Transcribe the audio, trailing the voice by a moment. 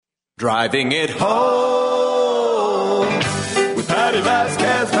Driving it home with Patti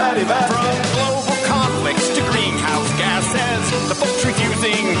Vasquez, Patti Vasquez. From global conflicts to greenhouse gases, the folks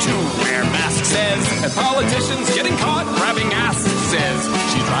refusing to wear masks says, and politicians getting caught grabbing asses says,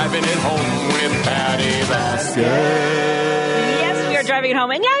 she's driving it home with Patti Vasquez. Driving it home.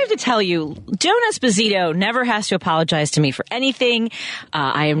 And yeah, I have to tell you, Joan Esposito never has to apologize to me for anything.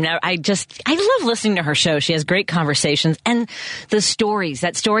 I love listening to her show. She has great conversations and the stories,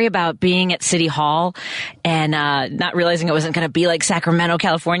 that story about being at City Hall and not realizing it wasn't going to be like Sacramento,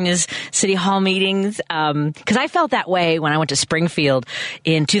 California's City Hall meetings. Because I felt that way when I went to Springfield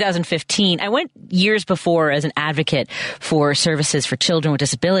in 2015. I went years before as an advocate for services for children with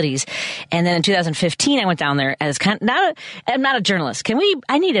disabilities. And then in 2015, I went down there as I'm not a journalist.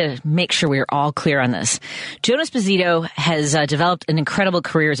 I need to make sure we're all clear on this. Joan Esposito has developed an incredible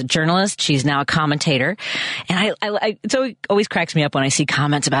career as a journalist. She's now a commentator. And it always cracks me up when I see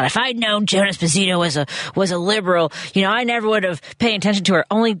comments about, if I'd known Joan Esposito was a liberal, I never would have paid attention to her.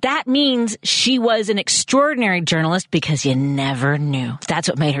 Only that means she was an extraordinary journalist because you never knew. That's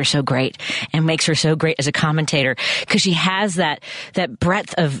what made her so great and makes her so great as a commentator, because she has that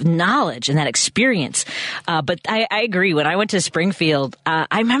breadth of knowledge and that experience. But I agree. When I went to Springfield,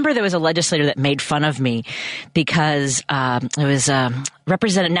 I remember there was a legislator that made fun of me because it was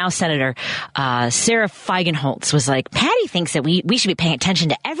Representative, now Senator Sarah Feigenholtz was like, Patti thinks that we should be paying attention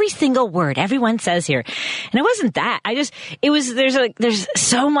to every single word everyone says here. And it wasn't that. There's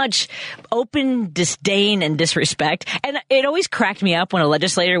so much open disdain and disrespect. And it always cracked me up when a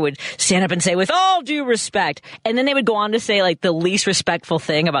legislator would stand up and say, with all due respect. And then they would go on to say like the least respectful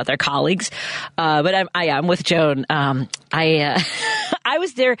thing about their colleagues. But I'm with Joan. I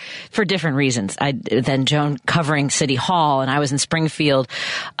was there for different reasons than Joan covering City Hall, and I was in Springfield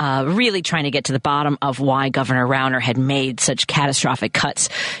really trying to get to the bottom of why Governor Rauner had made such catastrophic cuts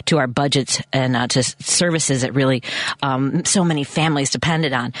to our budgets and to services that really so many families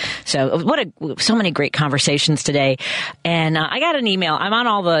depended on. So so many great conversations today. And I got an email. I'm on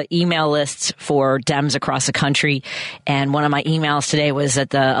all the email lists for Dems across the country, and one of my emails today was that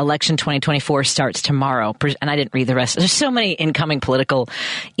the election 2024 starts tomorrow, and I didn't read the rest. There's so many incoming political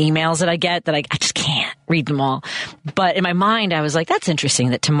emails that I get that I just can't read them all. But in my mind, I was like, that's interesting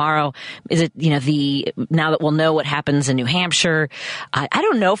that tomorrow is it, now that we'll know what happens in New Hampshire. I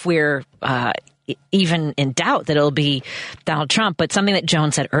don't know if we're even in doubt that it'll be Donald Trump, but something that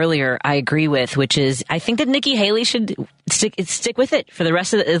Joan said earlier, I agree with, which is I think that Nikki Haley should stick with it for the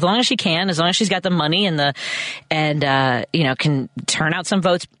rest of it, as long as she can, as long as she's got the money and can turn out some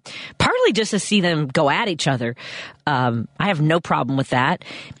votes, partly just to see them go at each other. I have no problem with that.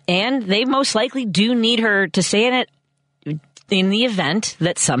 And they most likely do need her to stay in it in the event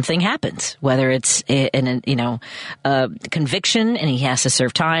that something happens, whether it's a conviction and he has to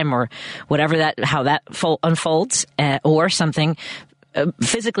serve time or whatever how that unfolds, or something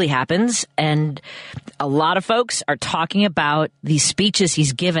physically happens. And a lot of folks are talking about these speeches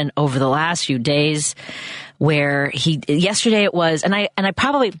he's given over the last few days, where yesterday it was, and I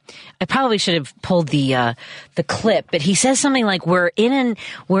probably should have pulled the clip, but he says something like, we're in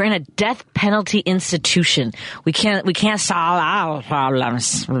a death penalty institution. We can't solve our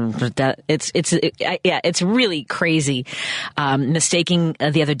problems. It's really crazy. Mistaking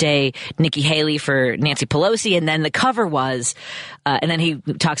the other day Nikki Haley for Nancy Pelosi, and then the cover was, and then he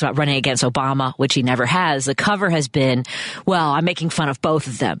talks about running against Obama, which he never has. The cover has been, well, I'm making fun of both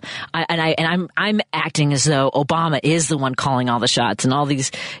of them, I'm acting as though Obama is the one calling all the shots, and all these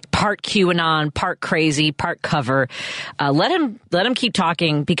part QAnon, part crazy, part cover. Let him keep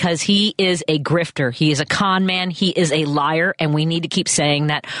talking, because he is a grifter. He is a con man. He is a liar, and we need to keep saying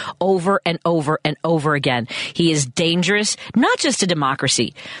that over and over and over again. He is dangerous, not just to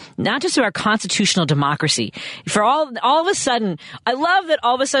democracy, not just to our constitutional democracy. For all of a sudden, I love that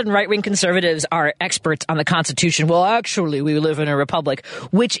all of a sudden right-wing conservatives are experts on the Constitution. Well, actually, we live in a republic,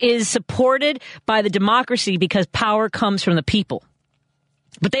 which is supported by the democracy because power comes from the people.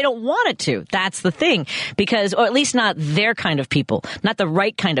 But they don't want it to. That's the thing. Because, or at least not their kind of people, not the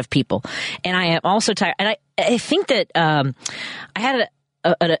right kind of people. And I am also tired. And I think that I had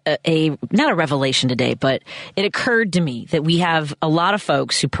not a revelation today, but it occurred to me that we have a lot of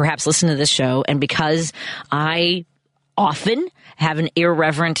folks who perhaps listen to this show, and because I often have an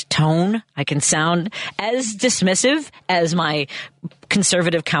irreverent tone, I can sound as dismissive as my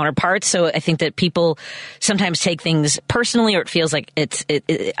conservative counterparts. So I think that people sometimes take things personally, or it feels like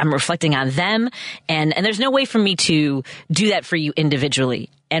I'm reflecting on them. And there's no way for me to do that for you individually.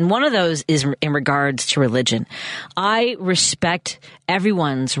 And one of those is in regards to religion. I respect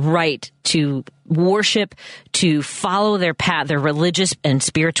everyone's right to worship, to follow their path, their religious and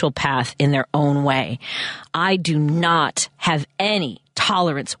spiritual path in their own way. I do not have any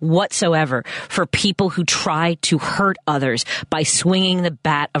tolerance whatsoever for people who try to hurt others by swinging the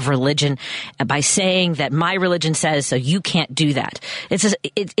bat of religion, by saying that my religion says so, you can't do that. I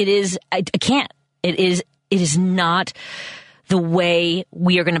can't. It is not the way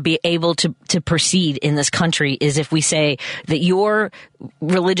we are going to be able to proceed in this country, is if we say that your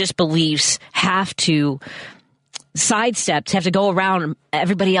religious beliefs have to have to go around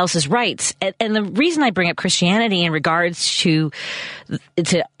everybody else's rights. And the reason I bring up Christianity in regards to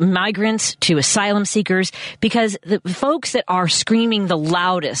migrants, to asylum seekers, because the folks that are screaming the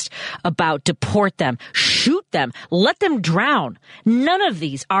loudest about deport them, shoot them, let them drown, none of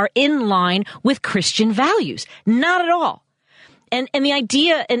these are in line with Christian values. Not at all. And the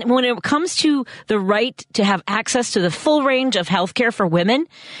idea, and when it comes to the right to have access to the full range of healthcare for women,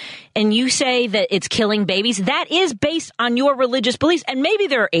 and you say that it's killing babies, that is based on your religious beliefs. And maybe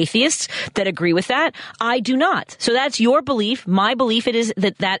there are atheists that agree with that. I do not. So that's your belief. My belief is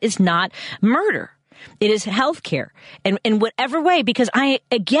that is not murder. It is healthcare. And in whatever way, because I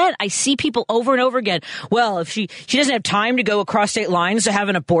see people over and over again. Well, if she doesn't have time to go across state lines to have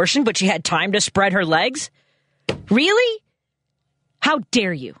an abortion, but she had time to spread her legs. Really? How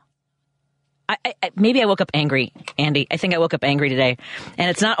dare you? Maybe I woke up angry, Andy. I think I woke up angry today.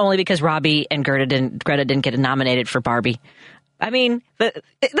 And it's not only because Robbie and Greta didn't get nominated for Barbie. I mean, the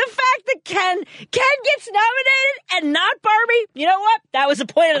fact that Ken gets nominated and not Barbie, you know what? That was the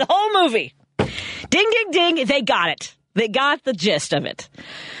point of the whole movie. Ding, ding, ding. They got it. They got the gist of it.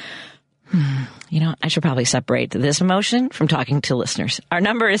 You know, I should probably separate this emotion from talking to listeners. Our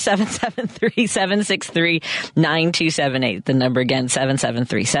number is 773-763-9278. The number again,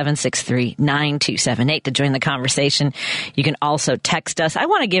 773-763-9278 to join the conversation. You can also text us. I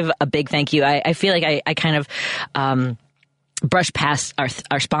want to give a big thank you. I feel like I kind of brush past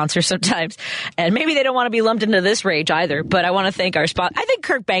our sponsors sometimes, and maybe they don't want to be lumped into this rage either, but I want to thank our sponsor. I think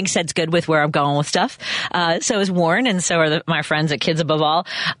Kirk Bangstead's good with where I'm going with stuff. So is Warren, and so are my friends at Kids Above All.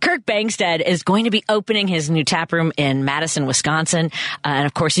 Kirk Bangstead is going to be opening his new tap room in Madison, Wisconsin. And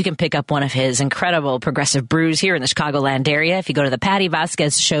of course, you can pick up one of his incredible progressive brews here in the Chicagoland area. If you go to the Patti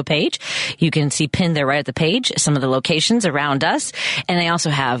Vasquez show page, you can see pinned there right at the page some of the locations around us. And they also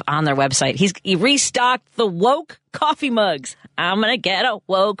have on their website, he restocked the woke coffee mugs. I'm going to get a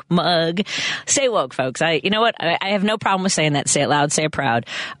woke mug. Stay woke, folks. You know what? I have no problem with saying that. Say it loud, say it proud,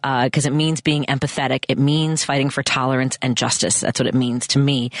 because it means being empathetic. It means fighting for tolerance and justice. That's what it means to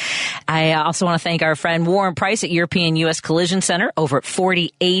me. I also want to thank our friend Warren Price at European U.S. Collision Center over at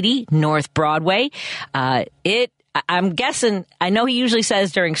 4080 North Broadway. I'm guessing, I know he usually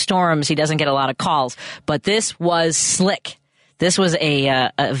says during storms he doesn't get a lot of calls, but this was slick. This was a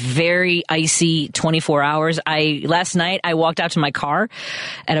very icy 24 hours. Last night I walked out to my car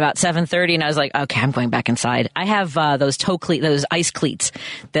at about 7:30 and I was like, okay, I'm going back inside. I have those those ice cleats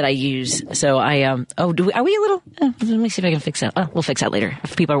that I use. So are we a little? Let me see if I can fix that. We'll fix that later.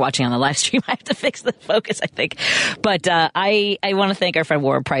 If people are watching on the live stream, I have to fix the focus, I think. But I want to thank our friend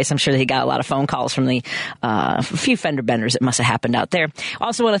Warren Price. I'm sure that he got a lot of phone calls from the few fender benders that must have happened out there.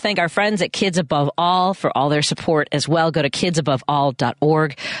 Also want to thank our friends at Kids Above All for all their support as well. Go to kidsaboveall.org.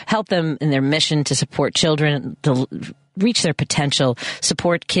 Help them in their mission to support children to reach their potential,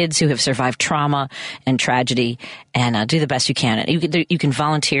 support kids who have survived trauma and tragedy, and do the best you can. You can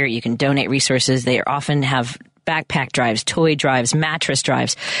volunteer, you can donate resources. They often have backpack drives, toy drives, mattress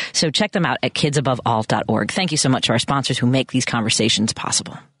drives. So check them out at kidsaboveall.org. Thank you so much to our sponsors who make these conversations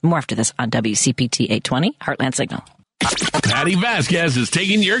possible. More after this on WCPT 820, Heartland Signal. Patti Vasquez is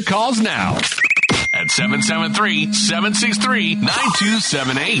taking your calls now at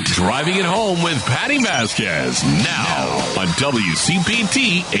 773-763-9278. Driving it home with Patti Vasquez now on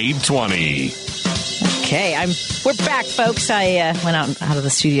WCPT 820. Okay, we're back, folks. I went out of the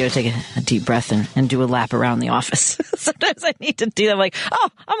studio to take a deep breath and do a lap around the office. Sometimes I need to do that. I'm like,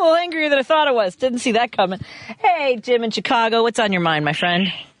 I'm a little angrier than I thought I was. Didn't see that coming. Hey, Jim in Chicago, what's on your mind, my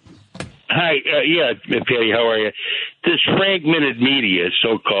friend? Hi, Patti, how are you? This fragmented media,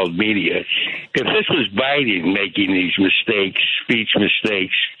 so-called media, if this was Biden making these mistakes, speech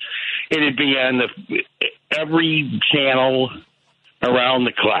mistakes, it'd be on every channel around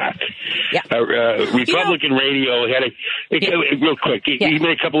the clock. Yeah. Republican radio had real quick, he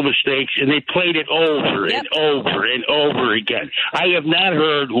made a couple of mistakes, and they played it over and over and over again. I have not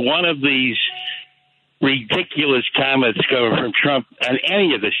heard one of these ridiculous comments coming from Trump on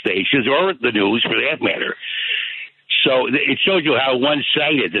any of the stations or the news, for that matter. So it shows you how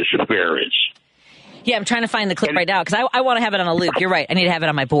one-sided this affair is. Yeah, I'm trying to find the clip right now because I want to have it on a loop. You're right. I need to have it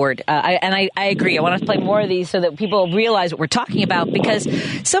on my board. I agree. I want to play more of these so that people realize what we're talking about because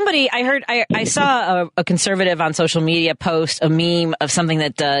I saw a conservative on social media post a meme of something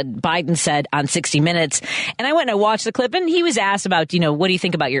that Biden said on 60 Minutes. And I went and I watched the clip and he was asked about, what do you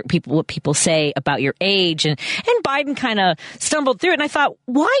think about what people say about your age? And Biden kind of stumbled through it. And I thought,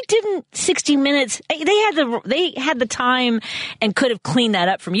 why didn't 60 Minutes, they had the time and could have cleaned that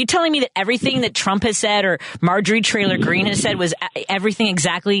up for me. You telling me that everything that Trump has said or Marjorie Taylor Greene has said was everything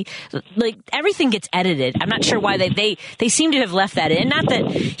exactly like everything gets edited. I'm not sure why they seem to have left that in. Not that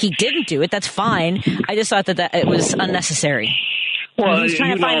he didn't do it. That's fine. I just thought that it was unnecessary. Well, he's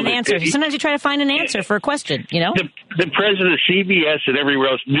trying to find an answer. Sometimes you try to find an answer for a question, The president of CBS and everywhere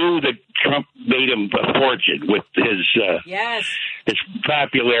else knew that Trump made him a fortune with his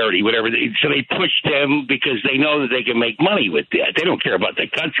popularity, whatever. So they pushed him because they know that they can make money with that. They don't care about the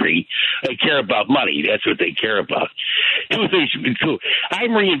country. They care about money. That's what they care about. Two things.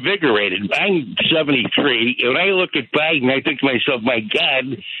 I'm reinvigorated. I'm 73. And when I look at Biden, I think to myself, my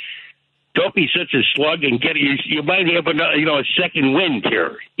God, don't be such a slug and you might have a second wind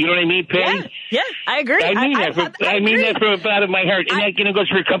here. You know what I mean, Patty? Yeah, I agree. I mean that from the bottom of my heart. And that goes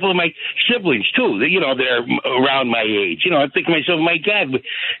for a couple of my siblings, too, that are around my age. I think to myself, my God,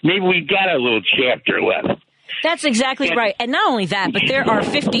 maybe we've got a little chapter left. That's exactly right. And not only that, but there are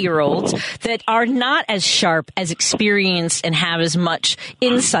 50-year-olds that are not as sharp, as experienced, and have as much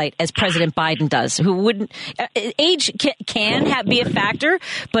insight as President Biden does, who wouldn't... age can be a factor,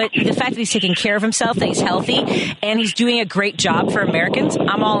 but the fact that he's taking care of himself, that he's healthy, and he's doing a great job for Americans,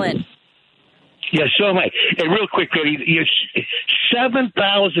 I'm all in. Yeah, so am I. And real quick, Betty,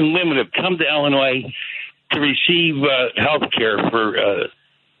 7,000 women have come to Illinois to receive health care for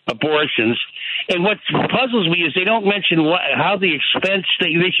abortions. And what puzzles me is they don't mention how the expense.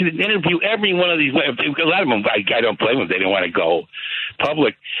 They should interview every one of these. A lot of them, I don't blame them. They don't want to go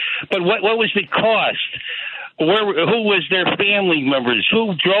public. But what was the cost? Who was their family members?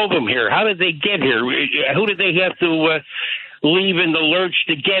 Who drove them here? How did they get here? Who did they have to leave in the lurch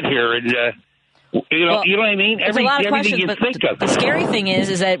to get here? And you know what I mean? There's a lot of questions, but the scary thing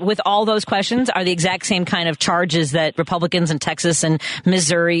is that with all those questions are the exact same kind of charges that Republicans in Texas and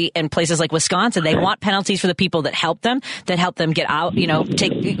Missouri and places like Wisconsin, they want penalties for the people that help them get out,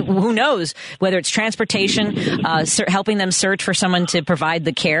 who knows, whether it's transportation, helping them search for someone to provide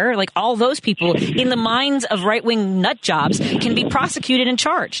the care, like all those people in the minds of right-wing nut jobs can be prosecuted and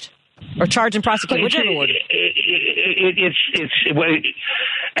charged. Or charged and prosecuted, whichever one.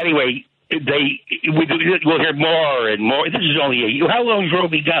 Anyway, we'll hear more and more. This is only how long has Roe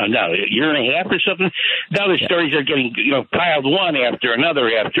been down now? A year and a half or something? Now the stories are getting piled one after another.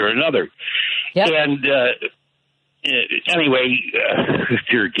 Yep. And anyway,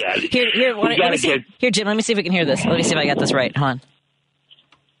 dear God. Here, Jim, let me see if we can hear this. Let me see if I got this right. Hold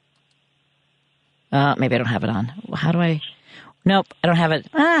on. Maybe I don't have it on. How do I? Nope, I don't have it.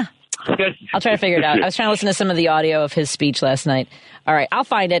 I'll try to figure it out. I was trying to listen to some of the audio of his speech last night. All right, I'll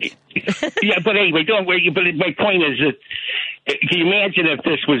find it. Yeah, but anyway, don't worry. But my point is that can you imagine if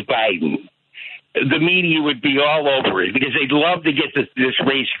this was Biden? The media would be all over it because they'd love to get this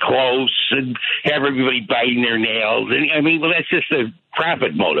race close and have everybody biting their nails. And that's just a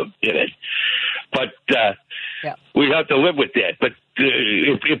profit motive in it. But we have to live with that. But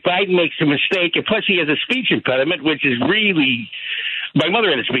if Biden makes a mistake, and plus he has a speech impediment, which is really... My mother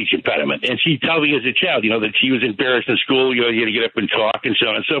had a speech impediment, and she told me as a child, that she was embarrassed in school, you had to get up and talk and so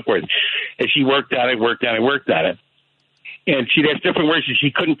on and so forth. And she worked on it. And she'd have different words that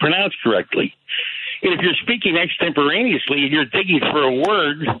she couldn't pronounce correctly. And if you're speaking extemporaneously and you're digging for a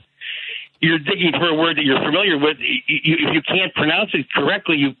word that you're familiar with, if you can't pronounce it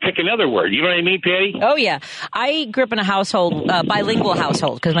correctly, you pick another word. You know what I mean, Patty? Oh, yeah. I grew up in a bilingual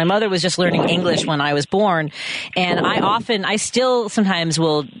household, because my mother was just learning English when I was born. And I still sometimes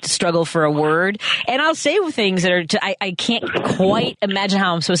will struggle for a word. And I'll say things that are, I can't quite imagine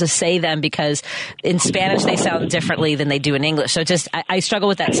how I'm supposed to say them, because in Spanish they sound differently than they do in English. So I struggle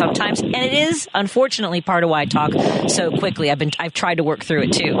with that sometimes. And it is, unfortunately, part of why I talk so quickly. I've tried to work through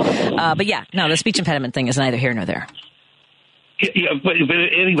it, too. But yeah, no, the speech impediment thing is neither here nor there. Yeah, but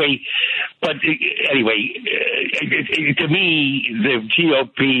anyway, to me, the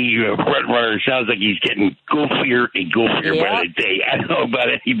GOP front runner sounds like he's getting goofier and goofier by the day. I don't know about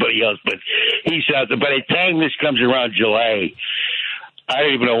anybody else, but he sounds. By the time this comes around July, I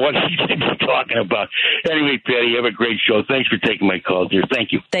don't even know what he's talking about. Anyway, Patty, you have a great show. Thanks for taking my call, dear.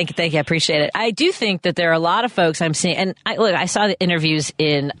 Thank you. Thank you. I appreciate it. I do think that there are a lot of folks I'm seeing, and I saw the interviews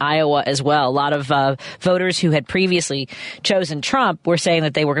in Iowa as well. A lot of voters who had previously chosen Trump were saying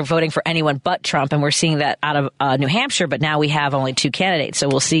that they were voting for anyone but Trump, and we're seeing that out of New Hampshire, but now we have only 2 candidates, so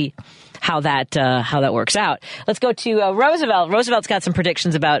we'll see how that works out. Let's go to Roosevelt. Roosevelt's got some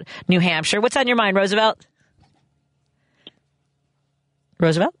predictions about New Hampshire. What's on your mind, Roosevelt?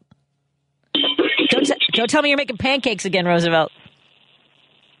 Roosevelt? Don't tell me you're making pancakes again, Roosevelt.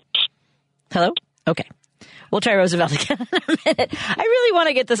 Hello? Okay. We'll try Roosevelt again in a minute. I really want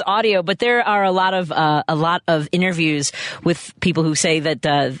to get this audio, but there are a lot of interviews with people who say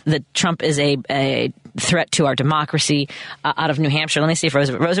that Trump is a threat to our democracy out of New Hampshire. Let me see if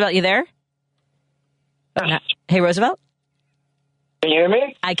Roosevelt, you there? Oh, no. Hey, Roosevelt? Can you hear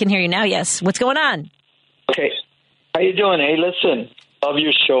me? I can hear you now, yes. What's going on? Okay. How you doing? Hey, listen. Love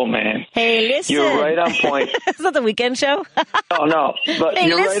your show, man. Hey, listen. You're right on point. Is that the weekend show? Oh, no. But hey,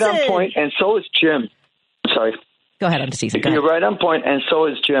 you're listen. right on point, and so is Jim. I'm sorry. Go ahead, I'm just teasing. You're right on point, and so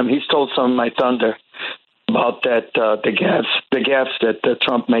is Jim. He stole some of my thunder about that the gaffes that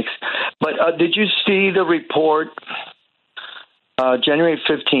Trump makes. But did you see the report? January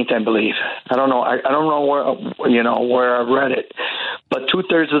 15th, I believe. I don't know. I don't know where I read it, but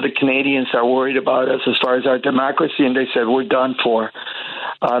 2/3 of the Canadians are worried about us as far as our democracy, and they said we're done for.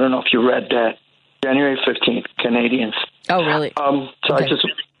 I don't know if you read that. January 15th, Canadians. Oh, really? So okay.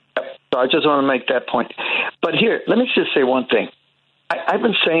 I just want to make that point. But here, let me just say one thing. I've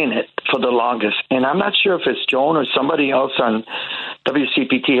been saying it for the longest, and I'm not sure if it's Joan or somebody else on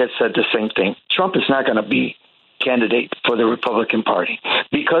WCPT has said the same thing. Trump is not going to be candidate for the Republican Party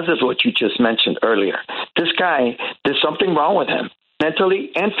because of what you just mentioned earlier. This guy, there's something wrong with him,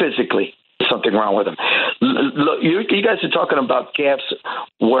 mentally and physically. There's something wrong with him. Look, you guys are talking about gaps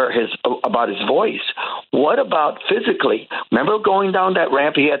about his voice. What about physically? Remember going down that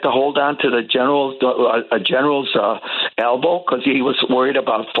ramp, he had to hold on to the general's elbow because he was worried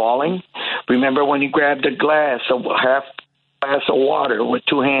about falling. Remember when he grabbed a half glass of water with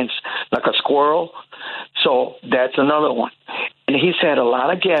 2 hands like a squirrel? So that's another one. And he's had a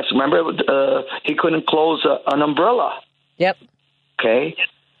lot of gaps. Remember, he couldn't close an umbrella. Yep. Okay.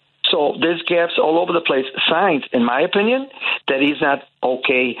 So there's gaps all over the place. Signs, in my opinion, that he's not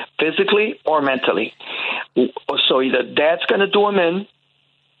okay physically or mentally. So either that's going to do him in,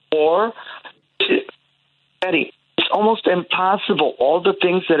 or, Eddie, it's almost impossible, all the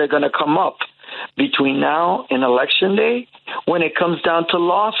things that are going to come up between now and Election Day when it comes down to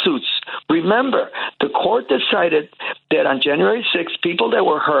lawsuits. Remember, the court decided that on January 6th, people that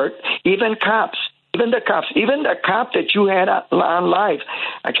were hurt, even the cop that you had on live,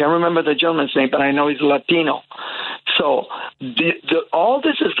 I can't remember the gentleman's name, but I know he's Latino. So all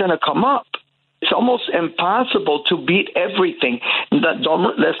this is going to come up. It's almost impossible to beat everything.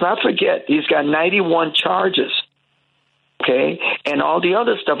 Let's not forget, he's got 91 charges, okay, and all the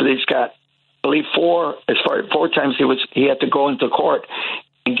other stuff that he's got. I believe 4 times he had to go into court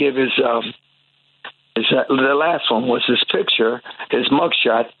and give his the last one was his picture, his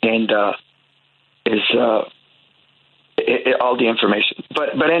mugshot, and all the information.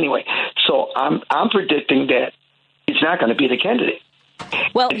 But anyway, so I'm predicting that he's not going to be the candidate.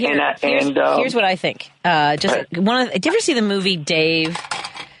 Well, here's what I think. Did you ever see the movie Dave?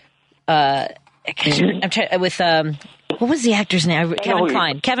 I'm trying with. What was the actor's name?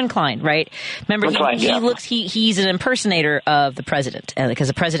 Kevin Kline, right? Remember, he's an impersonator of the president because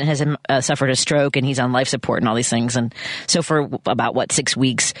the president has suffered a stroke and he's on life support and all these things. And so for about 6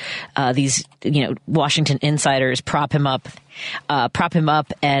 weeks, these Washington insiders prop him up,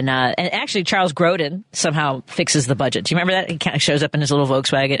 and actually Charles Grodin somehow fixes the budget. Do you remember that? He kind of shows up in his little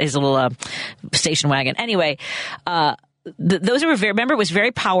Volkswagen, his little station wagon. Anyway. Those were it was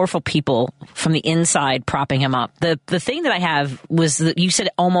very powerful people from the inside propping him up. The thing that I have was that you said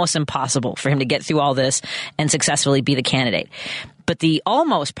almost impossible for him to get through all this and successfully be the candidate. But the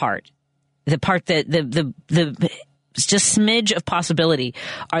almost part, the part that the just smidge of possibility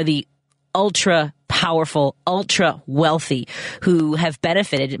are the ultra powerful, ultra wealthy who have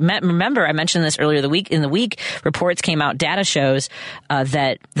benefited. Remember, I mentioned this earlier in the week, reports came out, data shows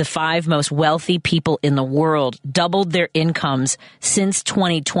that the 5 most wealthy people in the world doubled their incomes since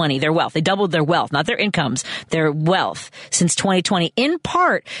 2020. Their wealth. They doubled their wealth, not their incomes, their wealth since 2020, in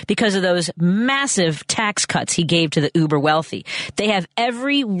part because of those massive tax cuts he gave to the uber wealthy. They have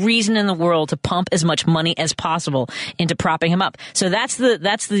every reason in the world to pump as much money as possible into propping him up. So that's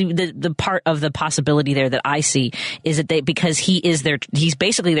the part of the possibility possibility there that I see is that because he's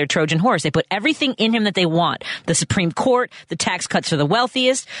basically their Trojan horse. They put everything in him that they want. The Supreme Court, the tax cuts for the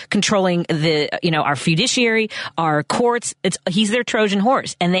wealthiest, controlling our judiciary, our courts. He's their Trojan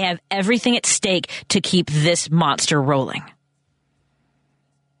horse, and they have everything at stake to keep this monster rolling.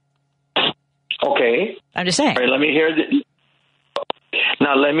 Okay. I'm just saying. All right, let me hear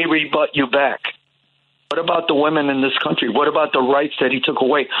Now, let me rebut you back. What about the women in this country? What about the rights that he took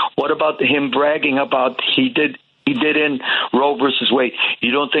away? What about him bragging about he did in Roe versus Wade?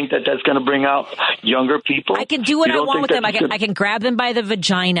 You don't think that that's going to bring out younger people? I can do what I want with them. I can grab them by the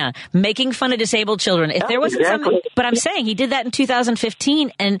vagina, making fun of disabled children. If there wasn't something, but I'm saying he did that in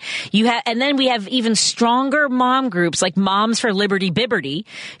 2015, and then we have even stronger mom groups like Moms for Liberty Bibberty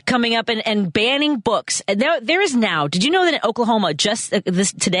coming up and banning books. And there is now. Did you know that in Oklahoma, just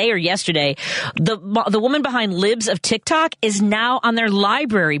today or yesterday, the woman behind Libs of TikTok is now on their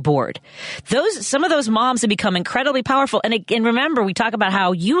library board. Some of those moms have become incredibly powerful. And remember, we talk about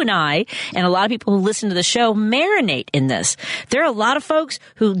how you and I and a lot of people who listen to the show marinate in this. There are a lot of folks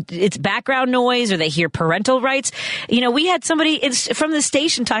who it's background noise or they hear parental rights. We had somebody from the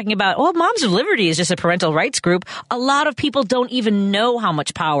station talking about, Moms of Liberty is just a parental rights group. A lot of people don't even know how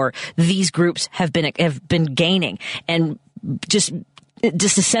much power these groups have been gaining and just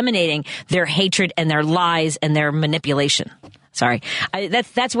disseminating their hatred and their lies and their manipulation. Sorry,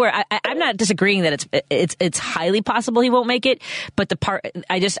 that's where I'm not disagreeing that it's highly possible he won't make it, but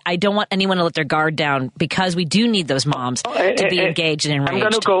I don't want anyone to let their guard down because we do need those moms to be engaged and enraged. I'm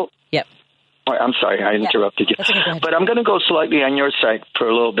going to go. Yep. I'm sorry, I interrupted you. Okay, but I'm going to go slightly on your side for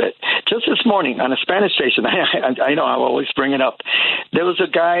a little bit. Just this morning on a Spanish station, I know I always bring it up. There was a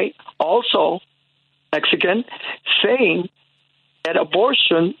guy, also Mexican, saying that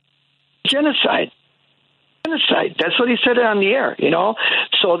abortion genocide. That's what he said on the air,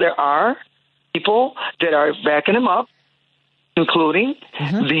 So there are people that are backing him up, including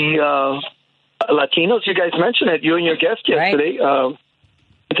the Latinos. You guys mentioned it, you and your guest yesterday. Right.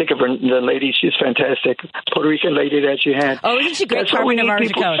 I think of her, the lady. She's fantastic. Puerto Rican lady that you had. Oh, isn't she great? Carmen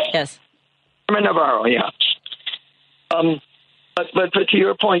Navarro. Yes. Carmen Navarro, yeah. But to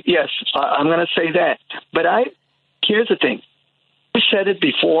your point, yes, I'm going to say that. But here's the thing. I said it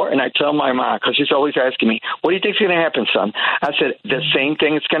before, and I tell my mom, because she's always asking me, what do you think's going to happen, son? I said, the same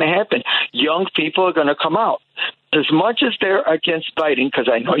thing is going to happen. Young people are going to come out. As much as they're against Biden, because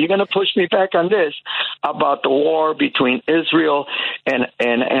I know you're going to push me back on this, about the war between Israel and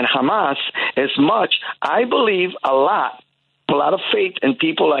Hamas, as much, I believe a lot of faith in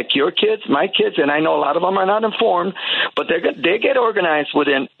people like your kids, my kids, and I know a lot of them are not informed, but they get organized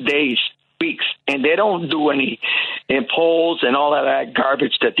within days, weeks, and they don't do any polls and all of that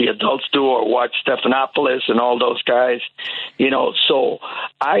garbage that the adults do or watch Stephanopoulos and all those guys, So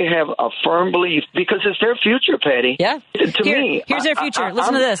I have a firm belief because it's their future, Patty. Yeah. Here's their future.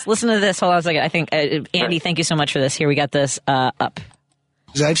 Listen to this. Hold on a second. I think, Andy, thank you so much for this. Here, we got this up.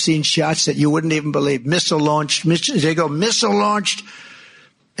 I've seen shots that you wouldn't even believe. Missile launched. They go missile launched.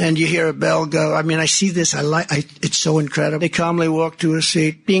 And you hear a bell go. I mean, I see this. It's so incredible. They calmly walk to a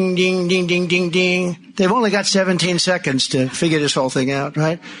seat. Ding, ding, ding, ding, ding, ding. They've only got 17 seconds to figure this whole thing out,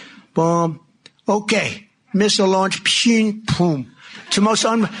 right? Boom. Okay. Missile launch. Pshing, boom.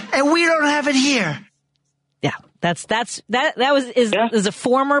 And we don't have it here. Yeah. Is a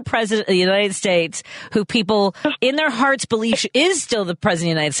former president of the United States who people in their hearts believe is still the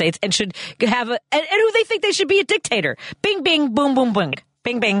president of the United States and should have and who they think they should be a dictator. Bing, bing, boom, boom, boom.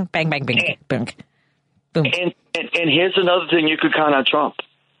 Bing, bing, bang, bang, bing, bing, boom. And here's another thing you could count on Trump.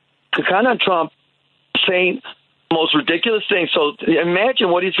 Saying the most ridiculous thing. So imagine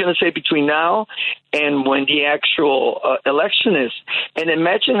what he's going to say between now and when the actual election is. And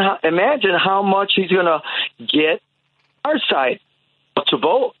imagine how much he's going to get our side to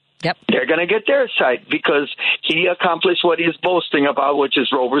vote. Yep. They're going to get their side because he accomplished what he's boasting about, which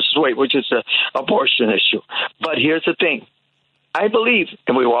is Roe versus Wade, which is the abortion issue. But here's the thing. I believe,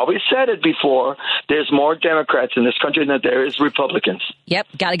 and we've always said it before, there's more Democrats in this country than there is Republicans. Yep,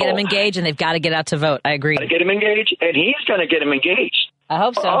 got to get them engaged, and they've got to get out to vote. I agree. Got to get them engaged, and he's going to get them engaged. I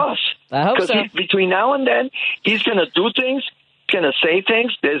hope so. Us. I hope so. Between now and then, he's going to do things, going to say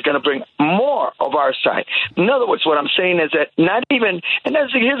things that is going to bring more of our side. In other words, what I'm saying is that not even, and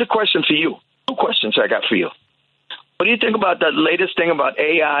here's a question for you. Two questions I got for you. What do you think about the latest thing about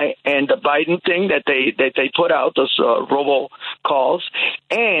AI and the Biden thing that they put out, those robo calls?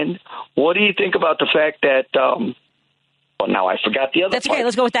 And what do you think about the fact that Well, now I forgot the other That's part. okay.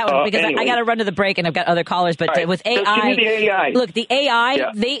 Let's go with that one because anyway. I got to run to the break and I've got other callers. But Right. with Give me the AI. look, the AI,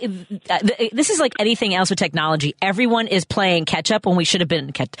 Yeah. this is like anything else with technology. Everyone is playing catch up when we should have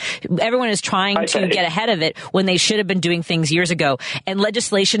been everyone is trying to get ahead of it when they should have been doing things years ago. And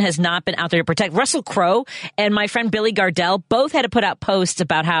legislation has not been out there to protect. Russell Crowe and my friend Billy Gardell both had to put out posts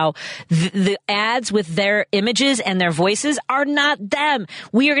about how the ads with their images and their voices are not them.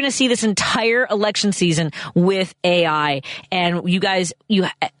 We are going to see this entire election season with AI. And you guys,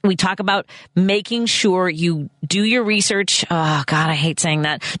 we talk about making sure you do your research. Oh God, I hate saying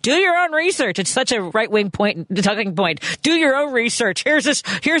that. Do your own research. It's such a right-wing talking point. Do your own research. Go to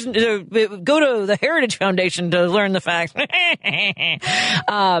the Heritage Foundation to learn the facts.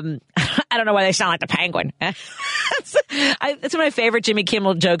 I don't know why they sound like the Penguin. That's one of my favorite Jimmy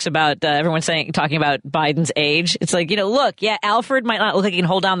Kimmel jokes about everyone talking about Biden's age. It's like, look, yeah, Alfred might not look like he can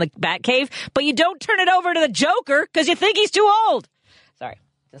hold down the Batcave, but you don't turn it over to the Joker because you think he's too old. Sorry.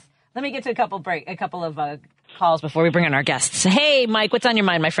 Just let me get to a couple of calls before we bring in our guests. Hey, Mike, what's on your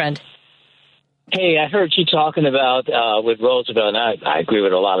mind, my friend? Hey, I heard you talking about with Roosevelt, and I agree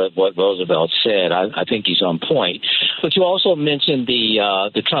with a lot of what Roosevelt said. I think he's on point. But you also mentioned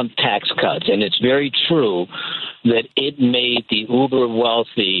the Trump tax cuts, and it's very true that it made the uber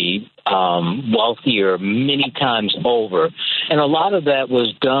wealthy wealthier many times over. And a lot of that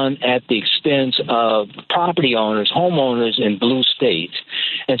was done at the expense of property owners, homeowners in blue states.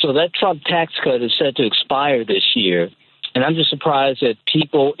 And so that Trump tax cut is set to expire this year. And I'm just surprised that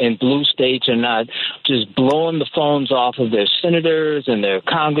people in blue states are not just blowing the phones off of their senators and their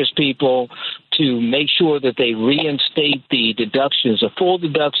congresspeople to make sure that they reinstate the deductions, the full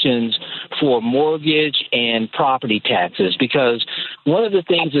deductions for mortgage and property taxes. Because one of the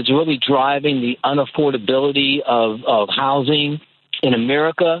things that's really driving the unaffordability of housing in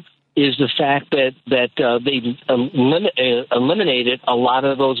America is the fact that they've eliminated a lot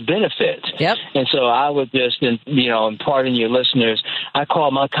of those benefits. Yep. And so I would just, pardon your listeners, I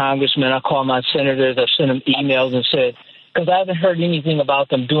call my congressmen, I call my senators, I send them emails and said, because I haven't heard anything about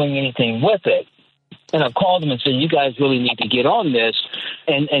them doing anything with it. And I've called them and said, you guys really need to get on this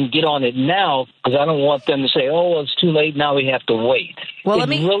and get on it now, because I don't want them to say, oh, well, it's too late, now we have to wait. Well,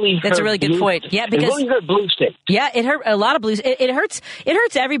 that's a really good point. Yeah, because it really hurt blue states. Yeah, it hurt a lot of blues. It hurts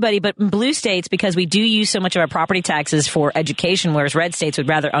everybody, but in blue states, because we do use so much of our property taxes for education, whereas red states would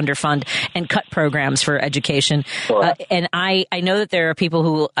rather underfund and cut programs for education. And I know that there are people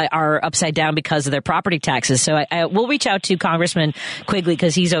who are upside down because of their property taxes. So we'll reach out to Congressman Quigley,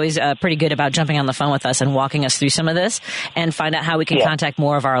 because he's always pretty good about jumping on the phone with us and walking us through some of this and find out how we can contact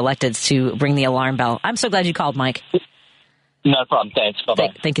more of our electeds to ring the alarm bell. I'm so glad you called, Mike. No problem. Thanks.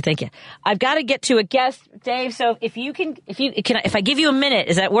 Bye-bye. Thank you. I've got to get to a guest, Dave. So if I give you a minute,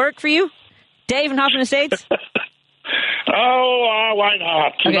 does that work for you? Dave in Hoffman Estates? Why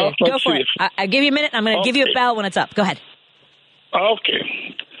not? Okay, go for it. I give you a minute. I'm going to give you a bell when it's up. Go ahead.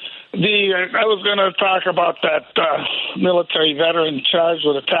 Okay. I was going to talk about that military veteran charged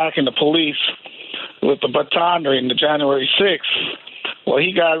with attacking the police with the baton during the January 6th. Well,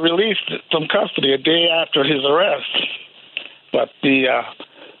 he got released from custody a day after his arrest. But the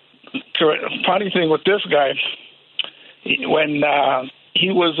funny thing with this guy, when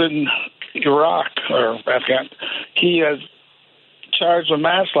he was in Iraq or Afghan, he is charged with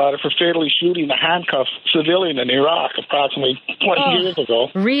manslaughter for fatally shooting a handcuffed civilian in Iraq approximately 20 years ago.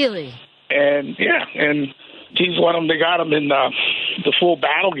 Really? And he's one of them. They got him in the full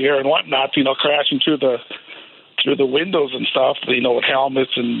battle gear and whatnot, crashing through the windows and stuff, with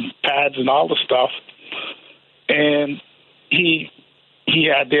helmets and pads and all the stuff. And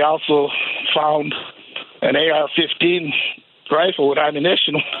they also found an AR-15 rifle with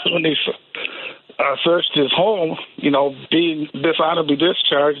ammunition when they searched his home, being dishonorably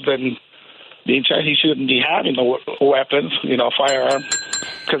discharged and being charged. He shouldn't be having a weapons, firearm,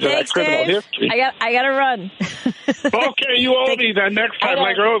 because of that criminal history. I got to run. Okay, you owe me that next time,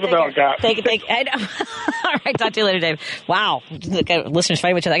 like Roosevelt got. Thank you. I know. All right, talk to you later, Dave. Wow. Listeners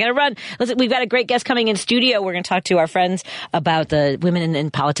fighting with each other. I got to run. Listen, we've got a great guest coming in studio. We're going to talk to our friends about the women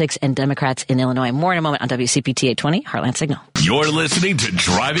in politics and Democrats in Illinois. More in a moment on WCPT 820, Heartland Signal. You're listening to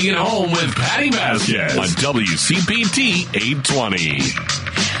Driving It Home with Patti Vasquez on WCPT 820.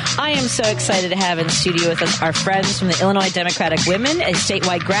 I am so excited to have in studio with us our friends from the Illinois Democratic Women, a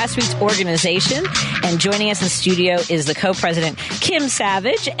statewide grassroots organization. And joining us in studio is the co-president, Kim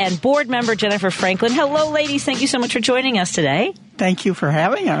Savage, and board member Jennifer Franklin. Hello, ladies. Thank you so much for joining us today. Thank you for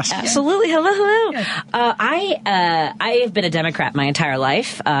having us. Absolutely. Hello. I have been a Democrat my entire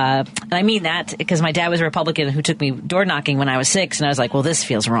life. And I mean that because my dad was a Republican who took me door knocking when I was 6. And I was like, well, this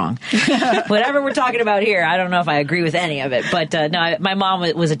feels wrong. Whatever we're talking about here, I don't know if I agree with any of it. But my mom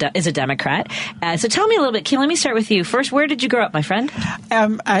is a Democrat. So tell me a little bit. Kim, let me start with you. First, where did you grow up, my friend?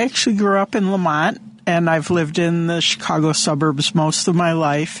 I actually grew up in Lamont. And I've lived in the Chicago suburbs most of my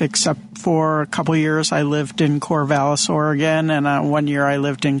life, except for a couple of years I lived in Corvallis, Oregon, and 1 year I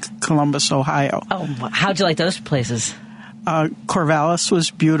lived in Columbus, Ohio. Oh, how'd you like those places? Corvallis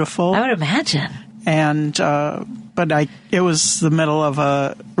was beautiful. I would imagine. And but it was the middle of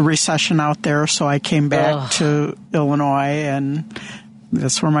a recession out there, so I came back to Illinois, and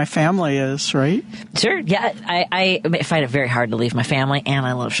that's where my family is, right? Sure. Yeah. I find it very hard to leave my family, and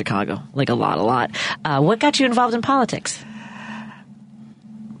I love Chicago, like a lot. What got you involved in politics?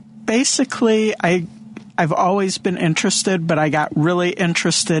 Basically, I've always been interested, but I got really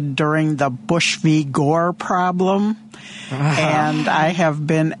interested during the Bush v. Gore problem. And I have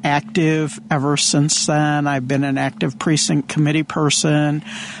been active ever since then. I've been an active precinct committee person.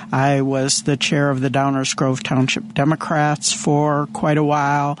 I was the chair of the Downers Grove Township Democrats for quite a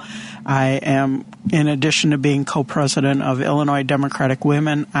while. I am, in addition to being co-president of Illinois Democratic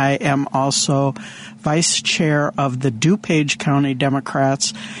Women, I am also vice chair of the DuPage County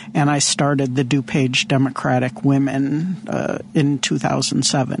Democrats, and I started the DuPage Democratic Women in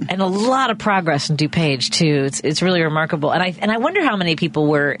 2007. And a lot of progress in DuPage too. It's really remarkable. And I wonder how many people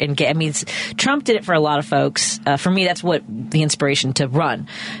were engaged. I mean, Trump did it for a lot of folks. For me, that's what the inspiration to run,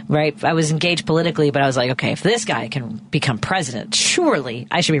 right? I was engaged politically, but I was like, okay, if this guy can become president, surely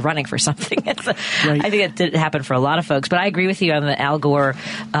I should be running for something. Right. I think it did happen for a lot of folks. But I agree with you on the Al Gore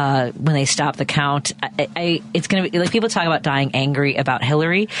when they stopped the count. It's going to be like people talk about dying angry about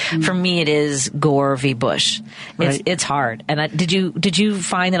Hillary. Mm-hmm. For me, it is Gore v. Bush. It's hard. And did you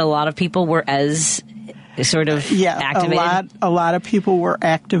find that a lot of people were as sort of activated? A lot of people were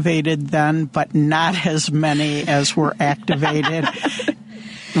activated then, but not as many as were activated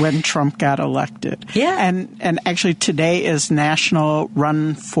when Trump got elected. Yeah. And actually today is National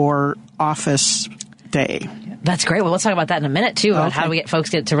Run for Office Day. That's great. Well, let's talk about that in a minute, too, about how do we get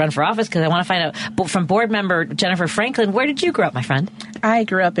folks to run for office, because I want to find out from board member Jennifer Franklin, where did you grow up, my friend? I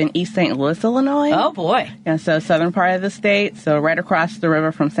grew up in East St. Louis, Illinois. Oh, boy. And so southern part of the state, so right across the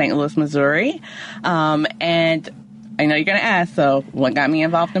river from St. Louis, Missouri. And I know you're going to ask, so what got me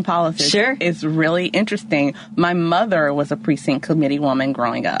involved in politics? Sure. It's really interesting. My mother was a precinct committee woman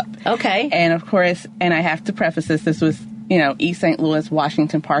growing up. Okay. And, of course, and I have to preface this was East St. Louis,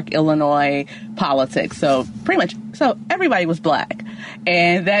 Washington Park, Illinois politics. So pretty much, everybody was black.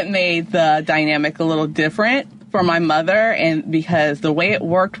 And that made the dynamic a little different for my mother. And because the way it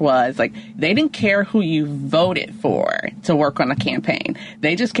worked was, like, they didn't care who you voted for to work on a campaign.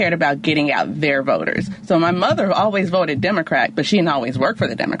 They just cared about getting out their voters. So my mother always voted Democrat, but she didn't always work for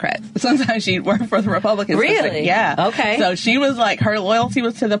the Democrats. Sometimes she'd work for the Republicans. Really? Yeah. Okay. So she was like, her loyalty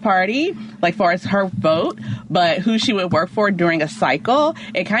was to the party, like far as her vote, but who she would work for during a cycle,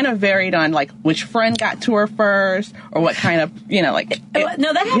 it kind of varied on like which friend got to her first or what kind of, no,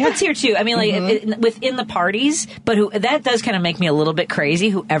 that happens here too. I mean, like within the parties, but that does kind of make me a little bit crazy.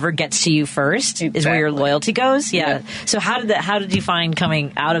 Whoever gets to you first is where your loyalty goes. Yeah. So how did you find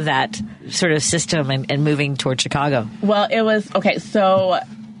coming out of that sort of system and moving toward Chicago? Well, it was okay. So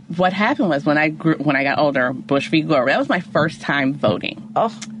what happened was when I got older, Bush v. Gore, that was my first time voting.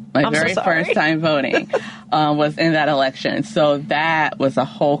 Oh. My very first time voting was in that election. So that was a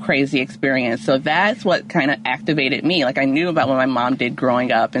whole crazy experience. So that's what kind of activated me. Like, I knew about what my mom did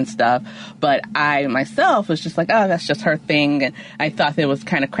growing up and stuff, but I myself was just like, oh, that's just her thing. And I thought it was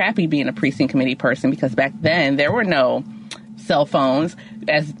kind of crappy being a precinct committee person because back then there were no cell phones.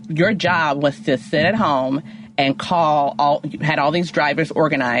 As your job was to sit at home and had all these drivers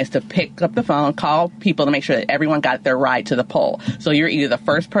organized to pick up the phone, call people to make sure that everyone got their ride to the poll. So you're either the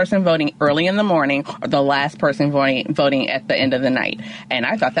first person voting early in the morning or the last person voting at the end of the night. And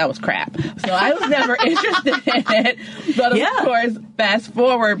I thought that was crap. So I was never interested in it. But of course, fast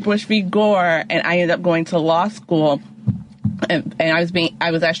forward, Bush v. Gore, and I ended up going to law school. And I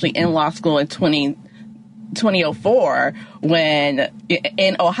was actually in law school in 2004 when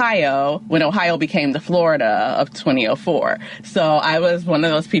Ohio became the Florida of 2004. So I was one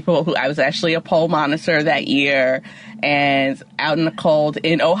of those people who I was actually a poll monitor that year and out in the cold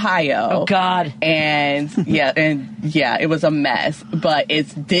in Ohio. Oh God. And it was a mess, but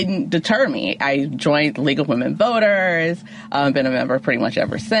it didn't deter me. I joined League of Women Voters, been a member pretty much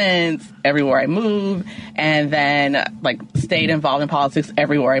ever since, everywhere I moved, and then stayed involved in politics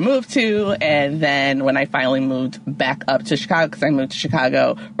everywhere I moved to. And then when I finally moved back up to Chicago because I moved to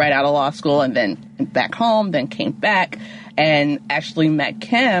Chicago right out of law school and then back home, then came back and actually met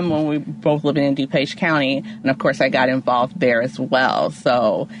Kim when we both lived in DuPage County. And, of course, I got involved there as well.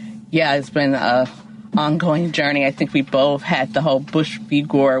 So, yeah, it's been a ongoing journey. I think we both had the whole Bush v.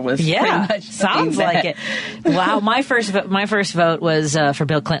 Gore was pretty much sounds like it. Wow, my first vote was for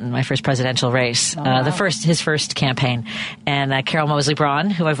Bill Clinton, my first presidential race, his first campaign, and Carol Moseley Braun,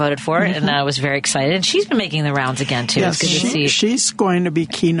 who I voted for, and I was very excited. And she's been making the rounds again too. Yes, it's good to see. She's going to be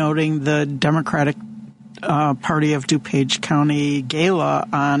keynoting the Democratic Party of DuPage County Gala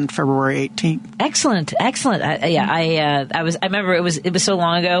on February 18th. Excellent. I remember it was so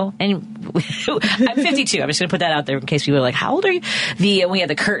long ago, and I'm 52. I'm just going to put that out there in case people are like, "How old are you?" We had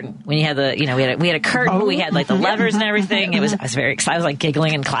the curtain. When you had we had a curtain. We had like the levers and everything. I was very excited. I was like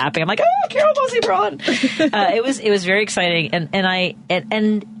giggling and clapping. I'm like, "Oh, Carol Moseley Braun!" It was very exciting,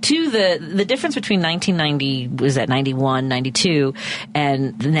 and to the difference between 1990 was at 91, 92,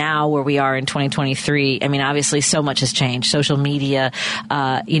 and now where we are in 2023. I mean, obviously, so much has changed. Social media,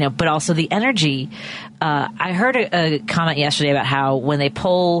 but also the energy. I heard a comment yesterday about how when they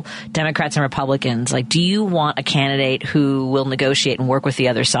poll Democrats and Republicans, like, do you want a candidate who will negotiate and work with the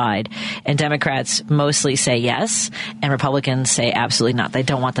other side? And Democrats mostly say yes, and Republicans say absolutely not. They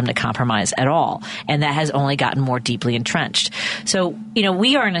don't want them to compromise at all. And that has only gotten more deeply entrenched. So,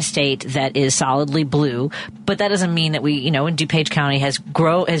 we are in a state that is solidly blue, but that doesn't mean that we, in DuPage County has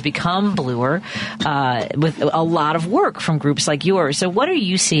become bluer, with a lot of work from groups like yours. So what are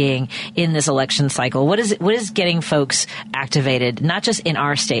you seeing in this election cycle? What is getting folks activated, not just in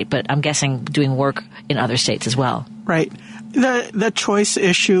our state, but I'm guessing doing work in other states as well? Right. The choice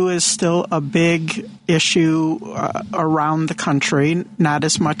issue is still a big issue around the country, not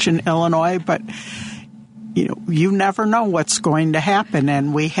as much in Illinois, but you never know what's going to happen,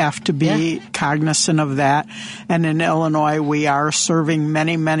 and we have to be cognizant of that. And in Illinois, we are serving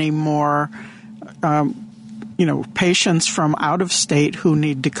many, many more patients from out of state who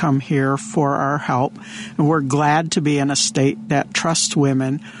need to come here for our help. And we're glad to be in a state that trusts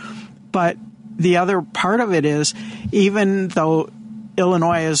women. But the other part of it is, even though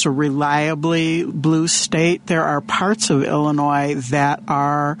Illinois is a reliably blue state, there are parts of Illinois that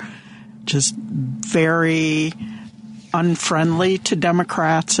are just very unfriendly to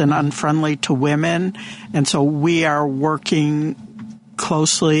Democrats and unfriendly to women. And so we are working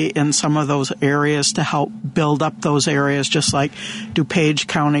closely in some of those areas to help build up those areas, just like DuPage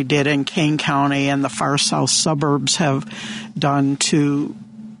County did in Kane County and the far south suburbs have done to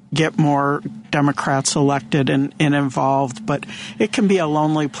get more Democrats elected and involved. But it can be a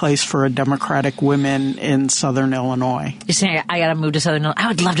lonely place for a Democratic women in Southern Illinois. You're saying I got to move to Southern Illinois? I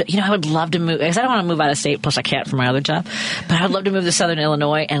would love to move, because I don't want to move out of state, plus I can't for my other job. But I would love to move to Southern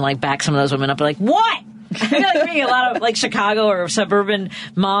Illinois and back some of those women up and like, what? I feel like being a lot of Chicago or suburban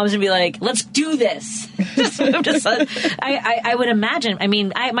moms and be like, let's do this. Just move to Southern. I would imagine. I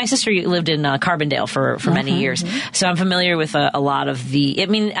mean, my sister lived in Carbondale for many years, so I'm familiar with a lot of the. I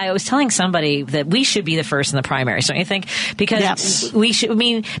mean, I was telling somebody that we should be the first in the primaries, don't you think? Because we should. I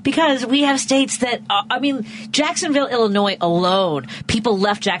mean, because we have states that. Jacksonville, Illinois alone, people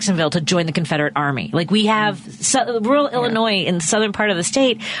left Jacksonville to join the Confederate Army. Like we have rural Illinois in the southern part of the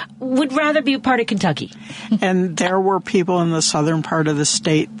state would rather be a part of Kentucky. And there were people in the southern part of the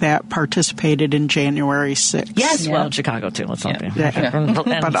state that participated in January 6th. Yes, well, in Chicago too. Let's not be.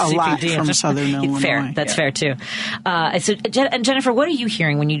 But a lot from southern Illinois. Fair, that's fair too. And Jennifer, what are you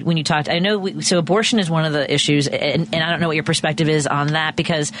hearing when you talked? I know abortion is one of the issues, and I don't know what your perspective is on that,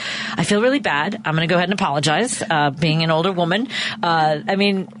 because I feel really bad. I'm going to go ahead and apologize. Being an older woman,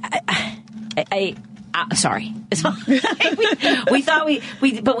 sorry. we thought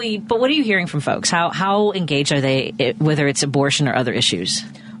but what are you hearing from folks? How engaged are they, whether it's abortion or other issues?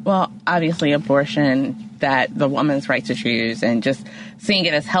 Well, obviously abortion, that the woman's right to choose, and just seeing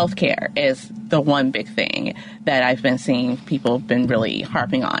it as health care is the one big thing that I've been seeing people been really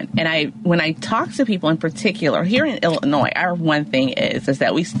harping on. And when I talk to people in particular here in Illinois, our one thing is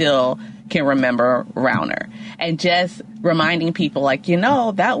that we still can remember Rauner, and just reminding people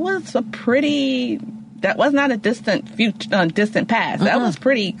that was not a distant past. That was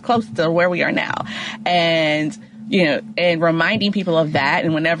pretty close to where we are now. And, and reminding people of that.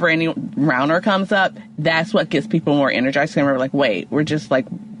 And whenever any Rauner comes up, that's what gets people more energized. And we're like, wait, we're just that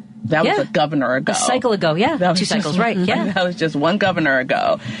was a governor ago. A cycle ago, yeah. 2 cycles, right, yeah. That was just one governor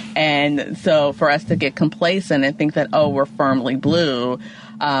ago. And so for us to get complacent and think that, we're firmly blue,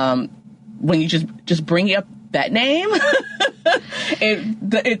 when you just bring up that name,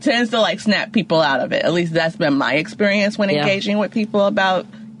 it tends to snap people out of it. At least that's been my experience when engaging with people about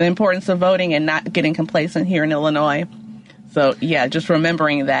the importance of voting and not getting complacent here in Illinois. So, yeah, just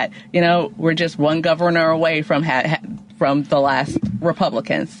remembering that, we're just one governor away from the last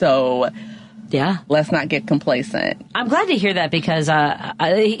Republican. So, yeah, let's not get complacent. I'm glad to hear that because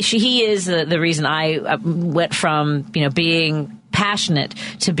he is the reason I went from, being passionate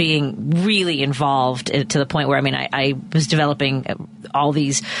to being really involved to the point where, I was developing all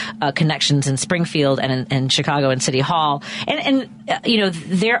these connections in Springfield and in Chicago and City Hall. And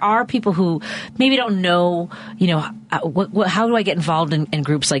there are people who maybe don't know, how do I get involved in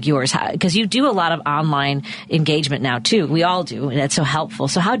groups like yours? Because you do a lot of online engagement now, too. We all do, and that's so helpful.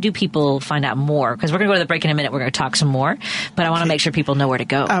 So how do people find out more? Because we're going to go to the break in a minute. We're going to talk some more, but I want to make sure people know where to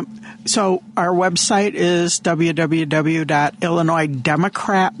go. So our website is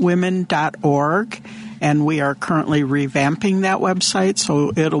www.illinoisdemocratwomen.org, and we are currently revamping that website,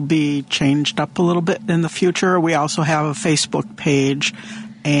 so it'll be changed up a little bit in the future. We also have a Facebook page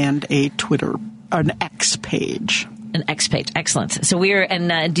and an X page. An X page, excellent. So do you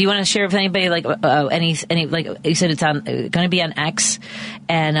want to share with anybody any like you said it's on going to be on X,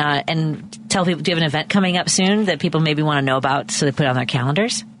 and tell people, do you have an event coming up soon that people maybe want to know about so they put it on their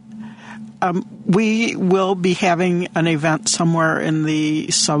calendars? We will be having an event somewhere in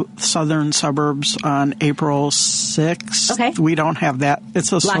the southern suburbs on April 6th. Okay. We don't have that.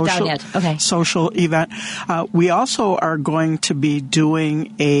 It's a social event. We also are going to be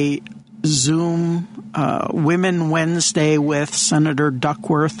doing a Zoom Women Wednesday with Senator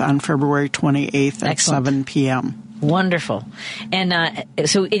Duckworth on February 28th at 7 p.m. Wonderful. And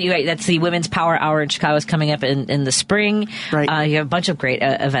so anyway, that's the Women's Power Hour in Chicago is coming up in the spring. Right. You have a bunch of great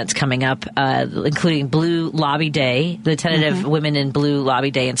events coming up, including Blue Lobby Day, the tentative Women in Blue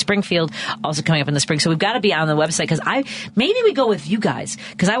Lobby Day in Springfield, also coming up in the spring. So we've got to be on the website because maybe we go with you guys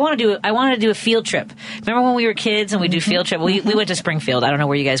because I want to do a field trip. Remember when we were kids and we do field trip? We went to Springfield. I don't know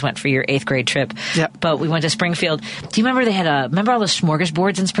where you guys went for your 8th grade trip, but we went to Springfield. Do you remember remember all the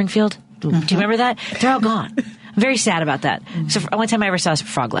smorgasbords in Springfield? Do you remember that? They're all gone. I'm very sad about that. So one time I ever saw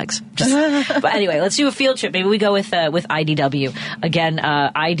frog legs. But anyway, let's do a field trip. Maybe we go with IDW. Again,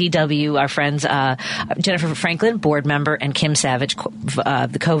 IDW, our friends Jennifer Franklin, board member, and Kim Savage,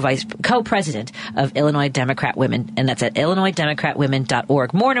 the co-president of Illinois Democrat Women. And that's at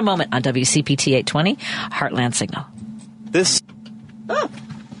IllinoisDemocratWomen.org. More in a moment on WCPT 820, Heartland Signal. That's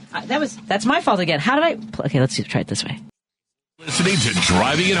my fault again. How did I... Okay, let's try it this way. Listening to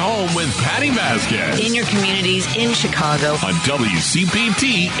Driving It Home with Patti Vasquez. In your communities, in Chicago. On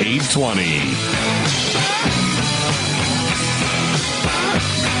WCPT 820.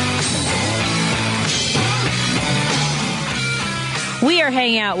 We are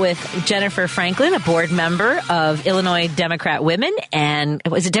hanging out with Jennifer Franklin, a board member of Illinois Democrat Women, and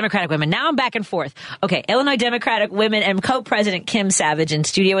is it Democratic Women? Now I'm back and forth. Okay, Illinois Democratic Women and co-president Kim Savage in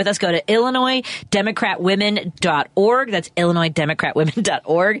studio with us. Go to IllinoisDemocratWomen.org. That's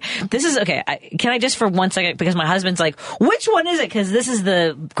IllinoisDemocratWomen.org. This is, okay, can I just for 1 second, because my husband's like, which one is it? Because this is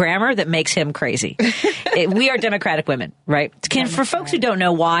the grammar that makes him crazy. We are Democratic Women, right? For folks who don't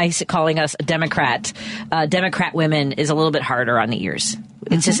know why calling us a Democrat, Democrat Women is a little bit harder on the ears.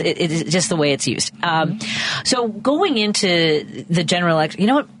 It's just it's just the way it's used. So going into the general election, you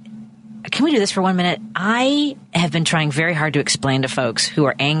know what? Can we do this for 1 minute? I have been trying very hard to explain to folks who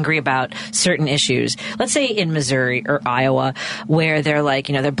are angry about certain issues. Let's say in Missouri or Iowa, where they're like,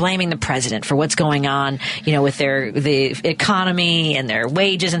 they're blaming the president for what's going on, with the economy and their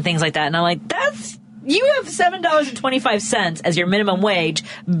wages and things like that. And I'm like, you have $7.25 as your minimum wage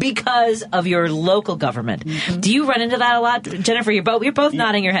because of your local government. Mm-hmm. Do you run into that a lot, Jennifer? You're both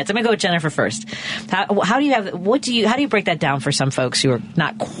nodding your heads. I'm going to go with Jennifer first. How do you break that down for some folks who are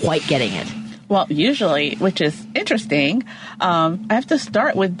not quite getting it? Well, usually, which is interesting, I have to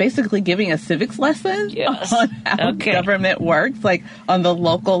start with basically giving a civics lesson on how government works, like on the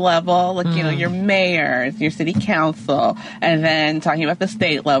local level, like, your mayors, your city council, and then talking about the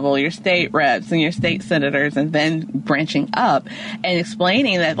state level, your state reps and your state senators, and then branching up and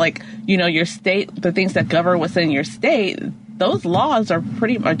explaining that, like, your state, the things that govern what's in your state, those laws are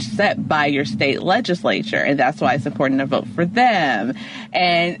pretty much set by your state legislature, and that's why it's important to vote for them.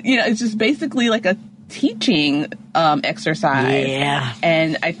 And, it's just basically like a teaching exercise. Yeah.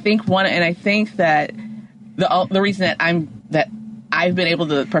 And I think that the reason that I've been able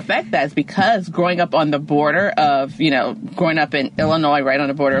to perfect that is because growing up on the border of, growing up in Illinois, right on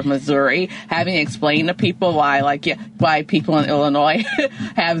the border of Missouri, having to explain to people why people in Illinois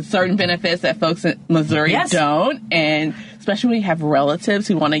have certain benefits that folks in Missouri don't. And especially when you have relatives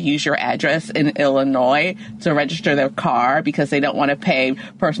who want to use your address in Illinois to register their car because they don't want to pay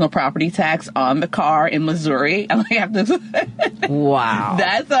personal property tax on the car in Missouri. And I have to wow,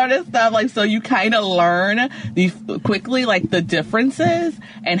 that sort of stuff. Like, so you kind of learn quickly, like, the differences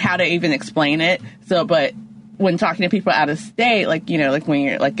and how to even explain it. So, but when talking to people out of state, like, you know, like when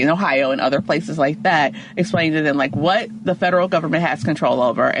you're like in Ohio and other places like that, explain to them like what the federal government has control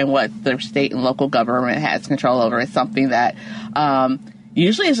over and what the state and local government has control over is something that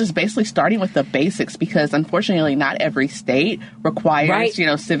usually is just basically starting with the basics, because unfortunately not every state requires, you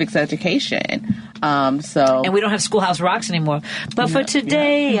know, civics education. And we don't have Schoolhouse Rocks anymore. But for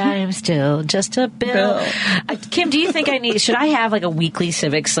today, I am still just a bill. Kim, do you think should I have like a weekly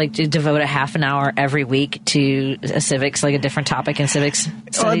civics, like to devote a half an hour every week to a civics, like a different topic in civics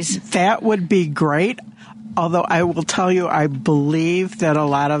studies? That would be great. Although I will tell you, I believe that a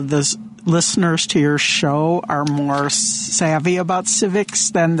lot of the listeners to your show are more savvy about civics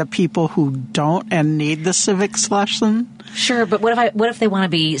than the people who don't and need the civics lesson. Sure, but what if they want to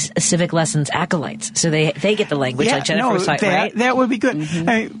be civic lessons acolytes, so they get the language like Jennifer was talking, right? That would be good.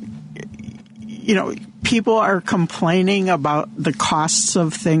 You know, people are complaining about the costs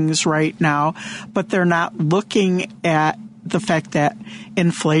of things right now, but they're not looking at the fact that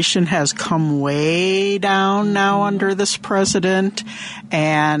inflation has come way down now under this president,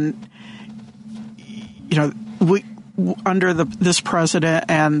 and you know, under this president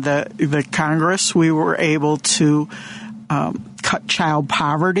and the Congress, we were able to cut child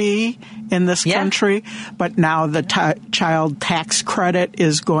poverty in this country, but now the child tax credit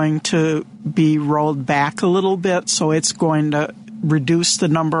is going to be rolled back a little bit, so it's going to reduce the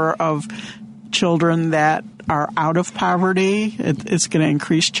number of children that are out of poverty. It's going to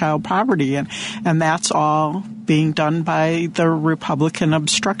increase child poverty, and that's all being done by the Republican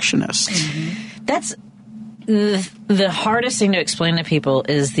obstructionists. That's the hardest thing to explain to people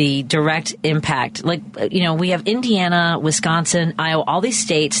is the direct impact. Like, you know, we have Indiana, Wisconsin, Iowa, all these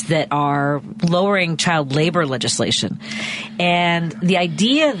states that are lowering child labor legislation. And the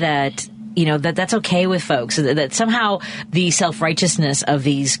idea that, you know, that's okay with folks, that somehow the self-righteousness of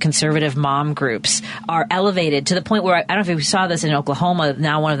these conservative mom groups are elevated to the point where, I don't know if you saw this in Oklahoma,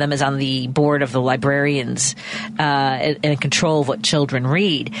 now one of them is on the board of the librarians and in control of what children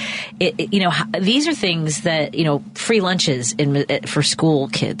read. You know, these are things that, you know, free lunches for school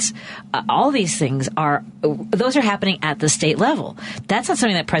kids. All these things those are happening at the state level. That's not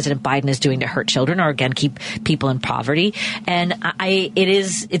something that President Biden is doing to hurt children or, again, keep people in poverty. And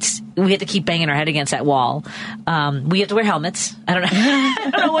we have to keep banging our head against that wall. We have to wear helmets. I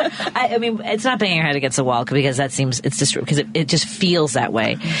don't know what. I mean, it's not banging our head against the wall because that seems it's just because it just feels that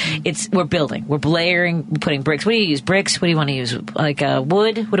way. We're building, we're layering, we're putting bricks. What do you use? Bricks. What do you want to use? Like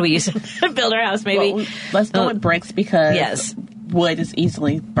wood? What do we use to build our house? Maybe let's go with bricks because wood is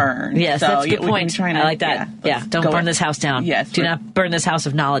easily burned. Yes, so that's a good point. I like that. Don't burn this house down. Yes, do not burn this house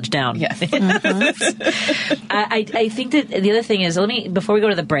of knowledge down. Yes. I think that the other thing is, before we go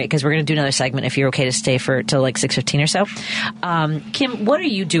to the break, because we're going to do another segment, if you're okay to stay till like 6:15 or so. Kim, what are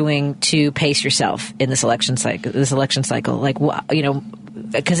you doing to pace yourself in this election cycle? Like, you know,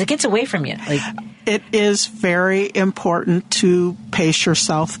 because it gets away from you. Like, it is very important to pace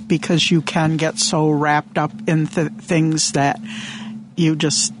yourself because you can get so wrapped up in things that you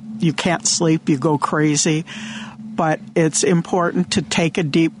can't sleep, you go crazy. But it's important to take a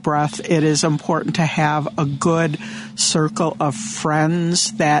deep breath. It is important to have a good circle of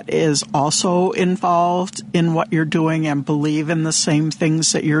friends that is also involved in what you're doing and believe in the same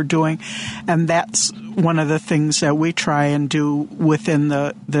things that you're doing. And that's one of the things that we try and do within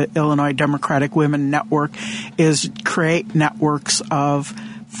the Illinois Democratic Women Network is create networks of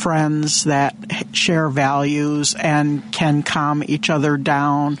friends that share values and can calm each other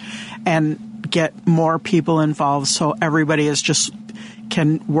down and get more people involved so everybody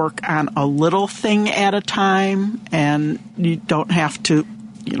can work on a little thing at a time, and you don't have to,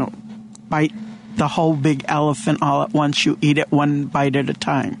 you know, bite the whole big elephant all at once. You eat it one bite at a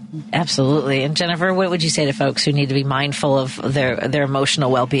time. Absolutely. And Jennifer, what would you say to folks who need to be mindful of their emotional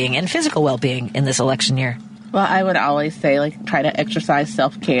well-being and physical well-being in this election year? Well, I would always say, like, try to exercise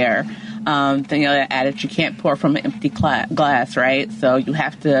self-care. That adage, you can't pour from an empty glass, right? So you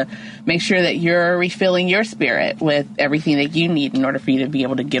have to make sure that you're refilling your spirit with everything that you need in order for you to be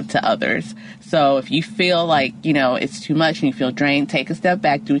able to give to others. So if you feel like, you know, it's too much and you feel drained, take a step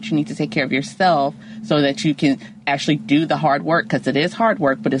back, do what you need to take care of yourself so that you can actually do the hard work, because it is hard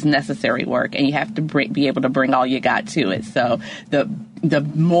work, but it's necessary work, and you have to be able to bring all you got to it. So the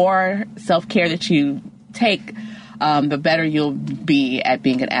more self-care that you take, the better you'll be at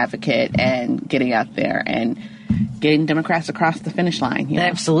being an advocate and getting out there and getting Democrats across the finish line. You know?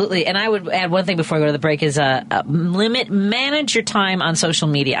 Absolutely. And I would add one thing before we go to the break is manage your time on social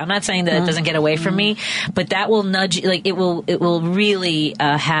media. I'm not saying that it doesn't get away from me, but that will nudge, like it will really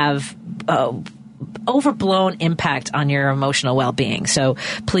have overblown impact on your emotional well-being. So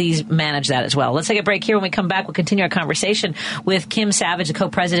please manage that as well. Let's take a break here. When we come back, we'll continue our conversation with Kim Savage, the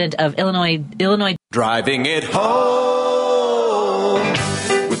co-president of Illinois. Driving it home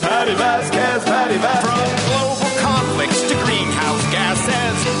with Patti Vasquez, Patti Vasquez. From global conflicts to greenhouse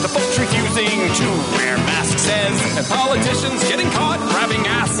gases, the folks refusing to wear masks says, and politicians getting caught grabbing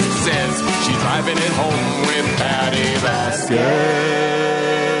asses says, she's driving it home with Patti Vasquez.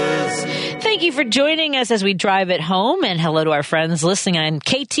 Thank you for joining us as we drive it home, and hello to our friends listening on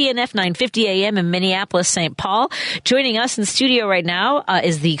KTNF 950 AM in Minneapolis, St. Paul. Joining us in the studio right now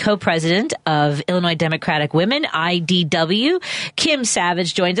is the co-president of Illinois Democratic Women, IDW. Kim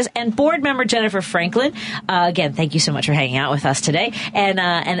Savage joins us, and board member Jennifer Franklin. Again, thank you so much for hanging out with us today. And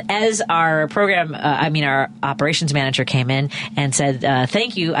as our our operations manager came in and said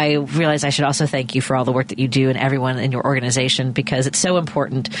thank you, I realized I should also thank you for all the work that you do and everyone in your organization, because it's so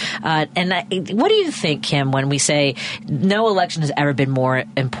important. What do you think, Kim, when we say no election has ever been more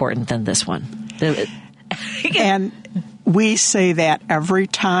important than this one? And we say that every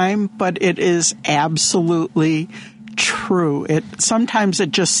time, but it is absolutely true. Sometimes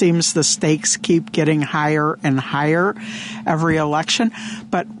it just seems the stakes keep getting higher and higher every election.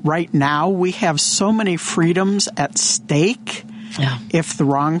 But right now we have so many freedoms at stake. Yeah. If the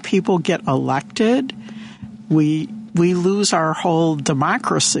wrong people get elected, we lose our whole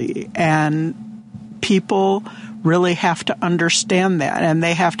democracy, and people really have to understand that. And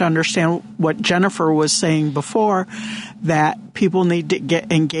they have to understand what Jennifer was saying before, that people need to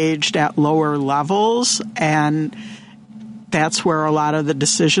get engaged at lower levels, and that's where a lot of the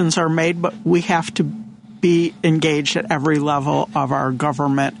decisions are made. But we have to be engaged at every level of our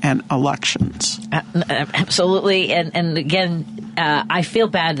government and elections. Absolutely. And again, I feel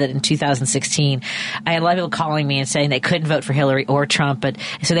bad that in 2016, I had a lot of people calling me and saying they couldn't vote for Hillary or Trump, but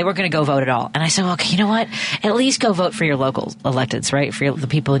so they weren't going to go vote at all. And I said, well, okay, you know what? At least go vote for your local electeds, right? For the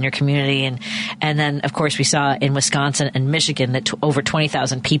people in your community. And then, of course, we saw in Wisconsin and Michigan that over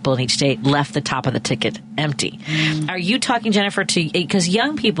 20,000 people in each state left the top of the ticket empty. Are you talking, Jennifer, because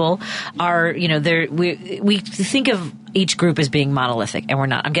young people are, we think of each group as being monolithic, and we're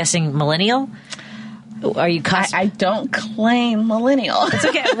not. I'm guessing millennial? Are you? I don't claim millennial. It's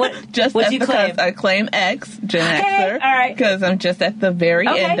okay. What do you claim? I claim X, Gen Xer. All right. Because I'm just at the very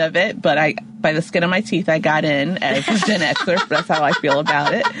end of it. But by the skin of my teeth, I got in as a Gen Xer. That's how I feel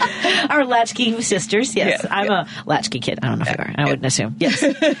about it. Our latchkey sisters. Yes, I'm a latchkey kid. I don't know if you are. I wouldn't assume. Yes.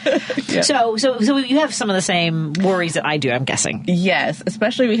 Yeah. So you have some of the same worries that I do, I'm guessing. Yes,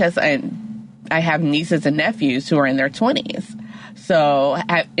 especially because I have nieces and nephews who are in their 20s. So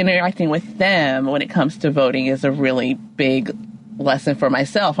interacting with them when it comes to voting is a really big lesson for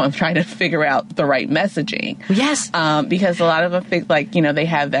myself. I'm trying to figure out the right messaging. Yes. Because a lot of them think they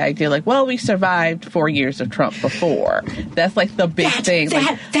have the idea well, we survived 4 years of Trump before. That's the big thing.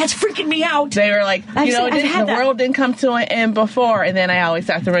 That's freaking me out. They were the world didn't come to an end before. And then I always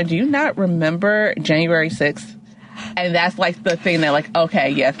have to run, do you not remember January 6th? And that's the thing that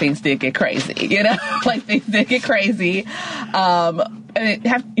okay, yeah, things did get crazy, things did get crazy. I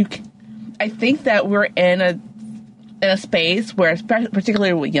think that we're in a space where,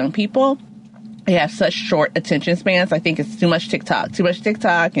 particularly with young people, they have such short attention spans. I think it's too much TikTok and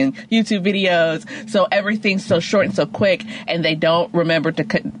YouTube videos. So everything's so short and so quick, and they don't remember to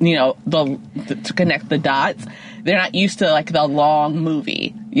connect the dots. They're not used to the long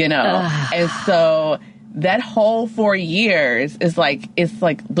movie, and so that whole 4 years is it's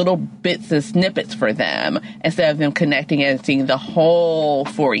little bits and snippets for them instead of them connecting and seeing the whole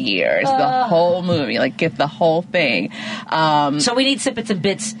 4 years, the whole movie, get the whole thing. So we need snippets and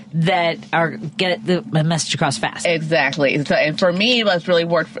bits that get the message across fast. Exactly. So, and for me, what's really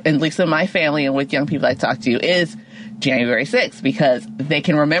worked, at least in my family and with young people I talk to, is January 6th, because they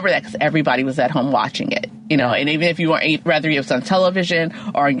can remember that because everybody was at home watching it, and even if you weren't, whether it was on television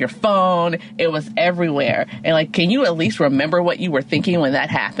or on your phone, it was everywhere. And can you at least remember what you were thinking when that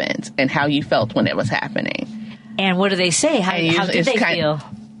happened and how you felt when it was happening? And what do they say? How did they feel?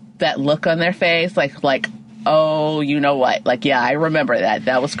 That look on their face, oh, you know what? Yeah, I remember that.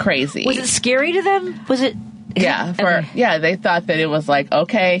 That was crazy. Was it scary to them? Was it? Yeah, they thought that it was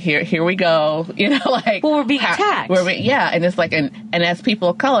okay, here we go, well, we're being attacked. And it's and as people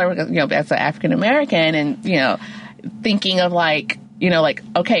of color, as an African American, and thinking of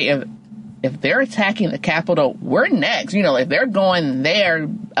okay, if they're attacking the Capitol, we're next. If they're going there,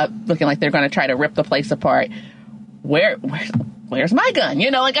 looking like they're going to try to rip the place apart, where's my gun?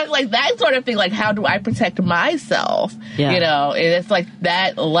 Like that sort of thing. Like, how do I protect myself? Yeah. And it's like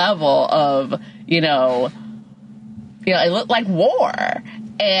that level of, it looked like war.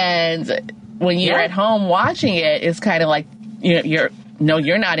 And when you're at home watching it, it's kind of like, you're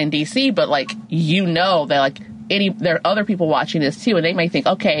not in DC, but like, that like there are other people watching this too, and they may think,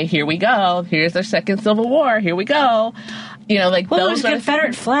 okay, here we go. Here's their second Civil War. Here we go. There's a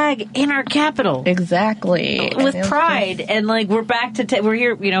Confederate flag in our Capitol. Exactly. With pride. And like, we're back to, we're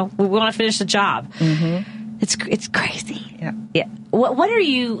here, we want to finish the job. Mm-hmm. It's crazy. Yeah. Yeah. What are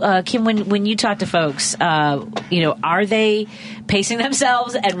you, Kim, when you talk to folks, are they pacing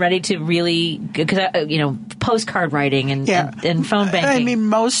themselves and ready to really, because, postcard writing and phone banking? I mean,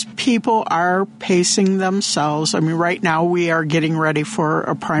 most people are pacing themselves. I mean, right now we are getting ready for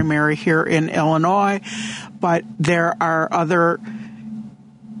a primary here in Illinois, but there are other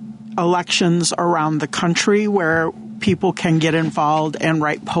elections around the country where people can get involved and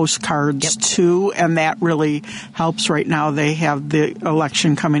write postcards too, and that really helps. Right now they have the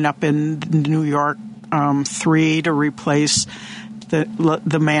election coming up in New York 3 to replace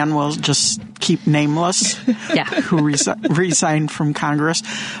the man will just keep nameless who resigned from Congress.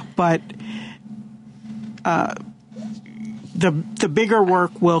 But the bigger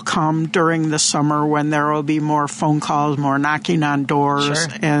work will come during the summer when there will be more phone calls, more knocking on doors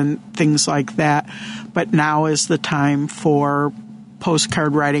and things like that. But now is the time for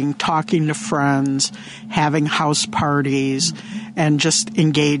postcard writing, talking to friends, having house parties, and just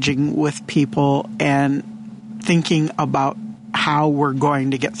engaging with people and thinking about how we're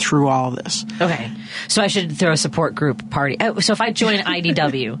going to get through all this. Okay. So I should throw a support group party. So if I join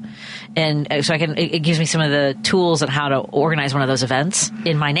IDW, and so it gives me some of the tools on how to organize one of those events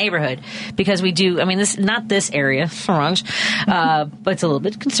in my neighborhood, because we do, not this area, but it's a little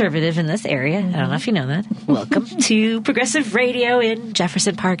bit conservative in this area. I don't know if you know that. Welcome to Progressive Radio in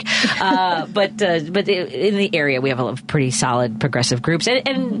Jefferson Park. But in the area, we have a pretty solid progressive groups.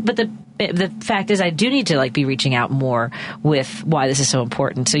 But the fact is, I do need to be reaching out more with why this is so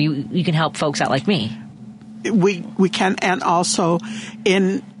important. So you can help folks out like me. We can, and also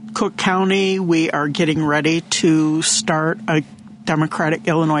in Cook County, we are getting ready to start a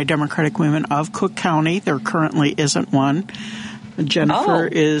Illinois Democratic Women of Cook County. There currently isn't one. Jennifer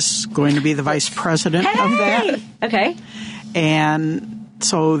is going to be the vice president of that. Okay. And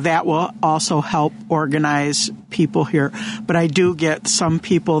so that will also help organize people here. But I do get some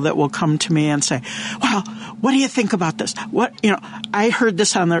people that will come to me and say, well, what do you think about this? I heard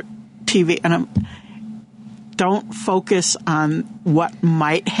this on the TV, and don't focus on what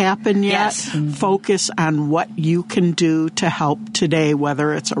might happen yet. Yes. Focus on what you can do to help today,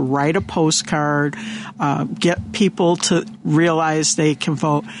 whether it's write a postcard, get people to realize they can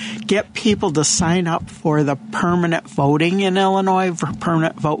vote, get people to sign up for the permanent voting in Illinois, for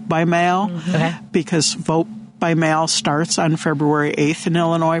permanent vote by mail, because vote by mail starts on February 8th in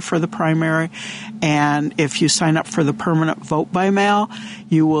Illinois for the primary. And if you sign up for the permanent vote by mail,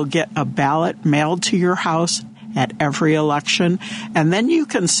 you will get a ballot mailed to your house at every election. And then you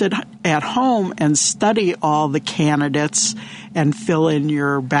can sit at home and study all the candidates and fill in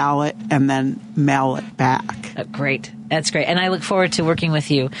your ballot and then mail it back. Great. That's great. And I look forward to working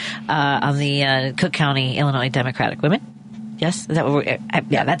with you on the Cook County, Illinois Democratic Women. Yes, is that what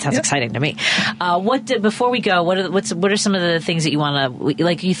that sounds exciting to me. Before we go, what are some of the things that you want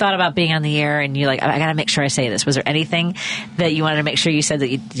to you thought about being on the air and you're like, I got to make sure I say this. Was there anything that you wanted to make sure you said that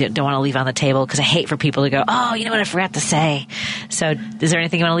you don't want to leave on the table? Because I hate for people to go, oh, you know what I forgot to say. So, is there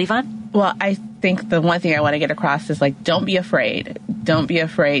anything you want to leave on? Well, I think the one thing I want to get across is don't be afraid. Don't be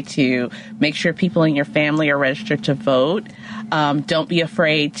afraid to make sure people in your family are registered to vote. Don't be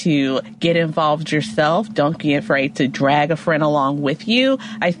afraid to get involved yourself. Don't be afraid to drag a friend along with you.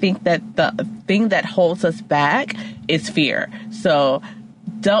 I think that the thing that holds us back is fear. So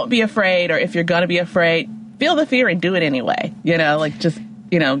don't be afraid, or if you're going to be afraid, feel the fear and do it anyway.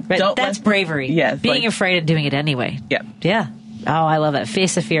 That's bravery. Yes. Being afraid and doing it anyway. Yeah. Yeah. Oh, I love that.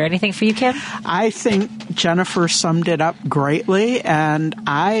 Face the fear. Anything for you, Kim? I think Jennifer summed it up greatly, and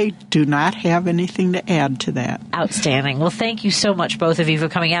I do not have anything to add to that. Outstanding. Well, thank you so much, both of you, for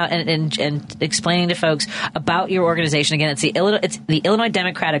coming out and explaining to folks about your organization. Again, it's the Illinois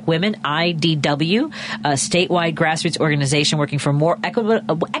Democratic Women, IDW, a statewide grassroots organization working for more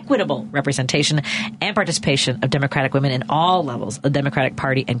equitable representation and participation of Democratic women in all levels of the Democratic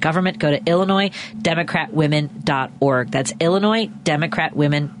Party and government. Go to IllinoisDemocratWomen.org. That's IllinoisDemocratWomen.org,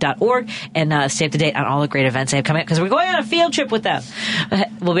 and stay up to date on all the great events they have coming up, because we're going on a field trip with them.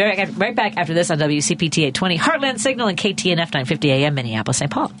 We'll be right back after this on WCPT 820, Heartland Signal, and KTNF 950 AM, Minneapolis, St.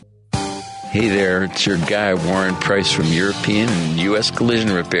 Paul. Hey there, it's your guy Warren Price from European and U.S.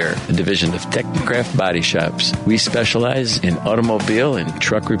 Collision Repair, a division of Technocraft Body Shops. We specialize in automobile and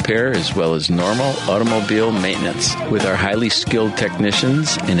truck repair as well as normal automobile maintenance. With our highly skilled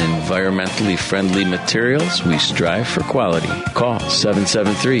technicians and environmentally friendly materials, we strive for quality. Call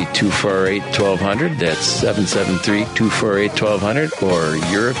 773-248-1200. That's 773-248-1200 or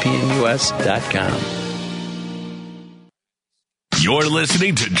EuropeanUS.com. You're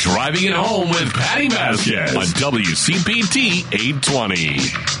listening to Driving It Home with Patti Vasquez on WCPT 820.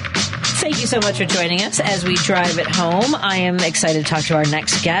 Thank you so much for joining us as we drive it home. I am excited to talk to our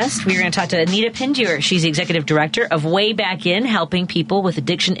next guest. We're going to talk to Anita Pindiur. She's the executive director of Way Back In, helping people with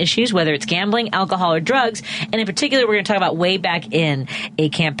addiction issues, whether it's gambling, alcohol, or drugs. And in particular, we're going to talk about Way Back In, a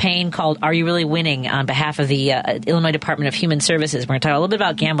campaign called Are You Really Winning on behalf of the Illinois Department of Human Services. We're going to talk a little bit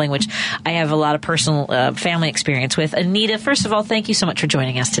about gambling, which I have a lot of personal family experience with. Anita, first of all, thank you so much for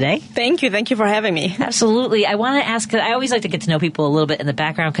joining us today. Thank you. Thank you for having me. Absolutely. I want to ask, I always like to get to know people a little bit in the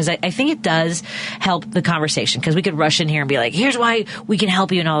background because I think it does help the conversation, because we could rush in here and be like, here's why we can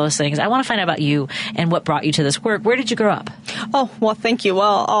help you and all those things. I want to find out about you and what brought you to this work. Where did you grow up? Oh, well, thank you.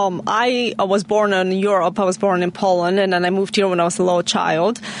 Well, I was born in Europe. I was born in Poland, and then I moved here when I was a little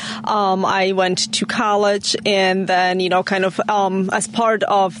child. I went to college, and then, as part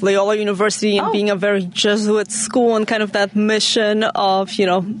of Loyola University and being a very Jesuit school and kind of that mission of,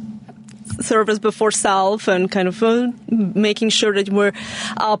 service before self and kind of making sure that we're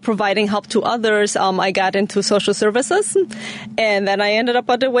providing help to others. I got into social services, and then I ended up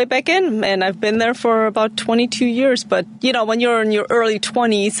at the Way Back In, and I've been there for about 22 years. But, when you're in your early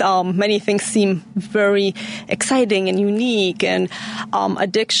 20s, many things seem very exciting and unique, and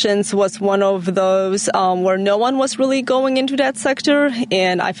addictions was one of those where no one was really going into that sector,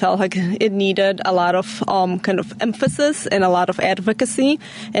 and I felt like it needed a lot of kind of emphasis and a lot of advocacy,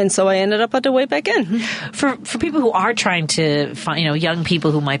 and so I ended up at the Way Back In. For people who are trying to find, young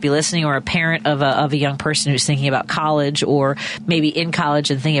people who might be listening, or a parent of a young person who's thinking about college or maybe in college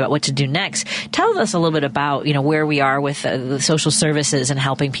and thinking about what to do next, tell us a little bit about, where we are with the social services and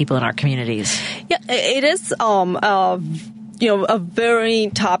helping people in our communities. Yeah, it is a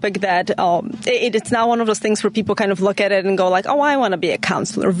very topic that it's not one of those things where people kind of look at it and go like, oh, I want to be a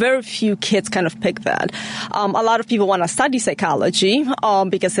counselor. Very few kids kind of pick that. A lot of people want to study psychology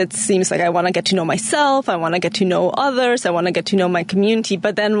because it seems like I want to get to know myself, I want to get to know others, I want to get to know my community.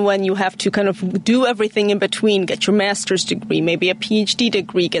 But then when you have to kind of do everything in between, get your master's degree, maybe a PhD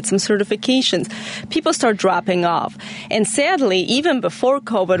degree, get some certifications, people start dropping off. And sadly, even before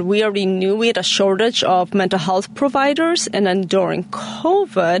COVID, we already knew we had a shortage of mental health providers, and then during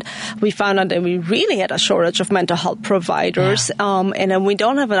COVID, we found out that we really had a shortage of mental health providers, and then we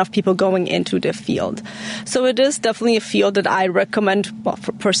don't have enough people going into the field. So it is definitely a field that I recommend, well,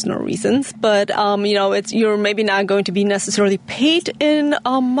 for personal reasons, but, you're maybe not going to be necessarily paid in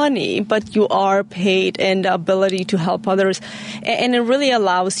money, but you are paid in the ability to help others, and it really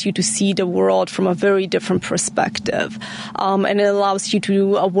allows you to see the world from a very different perspective, and it allows you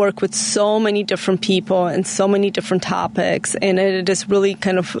to work with so many different people and so many different topics, and it is really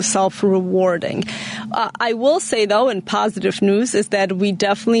kind of self-rewarding. I will say, though, in positive news, is that we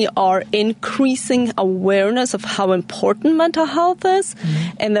definitely are increasing awareness of how important mental health is,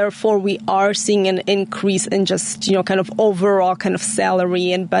 and therefore we are seeing an increase in just, kind of overall kind of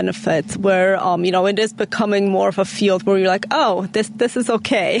salary and benefits, where, it is becoming more of a field where you're like, oh, this is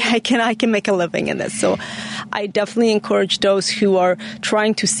okay. I can make a living in this. So I definitely encourage those who are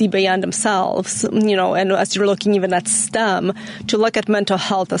trying to see beyond themselves, and as you're looking even at STEM, to look at mental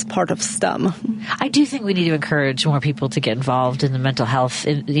health as part of STEM. I do think we need to encourage more people to get involved in the mental health,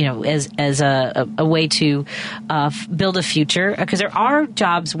 as a way to build a future. Because there are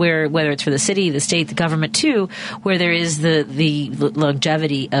jobs where, whether it's for the city, the state, the government too, where there is the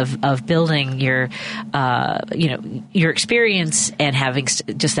longevity of building your experience and having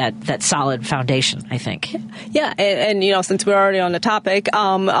just that solid foundation, I think. Yeah, and since we're already on the topic,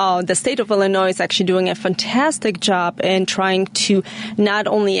 the state of Illinois is actually doing a fantastic job in trying to not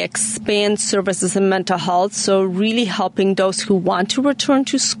only expand services in mental health, so really helping those who want to return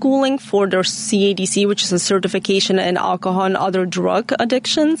to schooling for their CADC, which is a certification in alcohol and other drug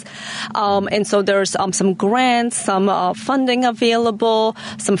addictions. And so there's some grants, some funding available,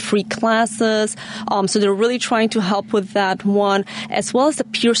 some free classes. So they're really trying to help with that one, as well as the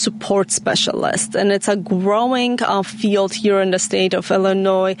peer support specialist. And it's a growing field here in the state of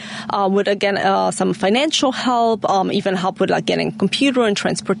Illinois with, again, some financial help, even help with like getting computer and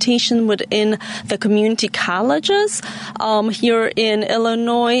transportation within the community colleges here in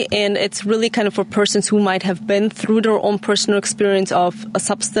Illinois. And it's really kind of for persons who might have been through their own personal experience of a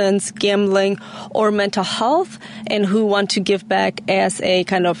substance, gambling, or mental health, and who want to give back as a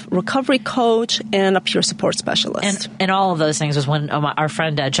kind of recovery coach and a peer support specialist. And all of those things was when our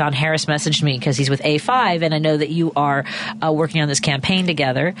friend John Harris messaged me because he's with A5, and I know that you are working on this campaign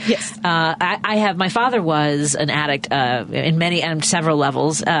together. Yes. My father was an addict in many and several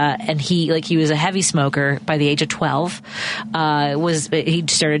levels, and he was a heavy smoker by the age of 12. He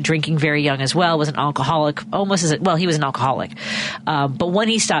started drinking very young as well. Was an alcoholic, he was an alcoholic. But when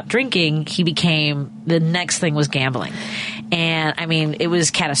he stopped drinking, the next thing was gambling. And I mean, it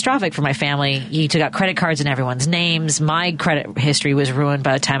was catastrophic for my family. He took out credit cards in everyone's names. My credit history was ruined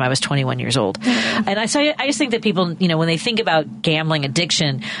by the time I was 21 years old. And I just think that people, when they think about gambling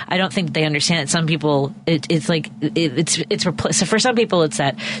addiction, I don't think they understand it. Some people, so for some people, it's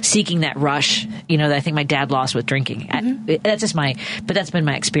that seeking that rush, that I think my dad lost with drinking. That's been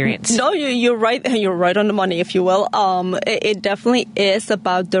my experience. No, you're right. You're right on the money, if you will. It definitely is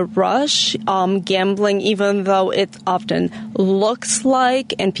about the rush. Gambling, even though it often looks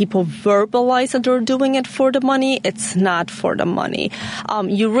like and people verbalize that they're doing it for the money, it's not for the money.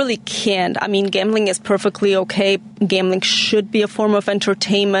 You really can't. I mean, gambling is perfectly okay. Gambling should be a form of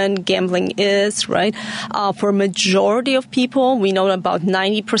entertainment. Gambling is, right? For a majority of people, we know about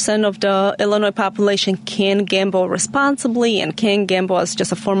 90% of the Illinois population can gamble responsibly and can gamble as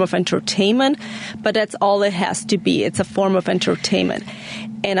just a form of entertainment, but that's all it has to be. It's a form of entertainment.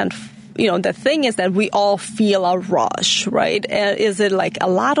 And the thing is that we all feel a rush, right? Is it like a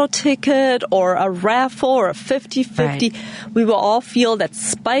lotto ticket or a raffle or a 50-50? Right. We will all feel that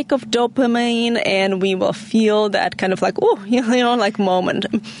spike of dopamine, and we will feel that kind of like, like moment.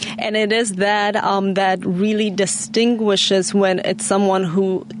 And it is that that really distinguishes when it's someone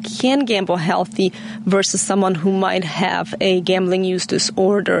who can gamble healthy versus someone who might have a gambling use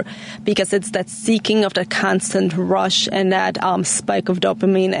disorder, because it's that seeking of that constant rush and that spike of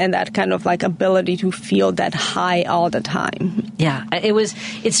dopamine and that kind of like ability to feel that high all the time. Yeah,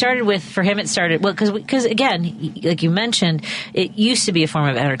 it started because again, like you mentioned, it used to be a form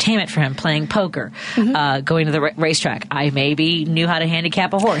of entertainment for him, playing poker, going to the racetrack. I maybe knew how to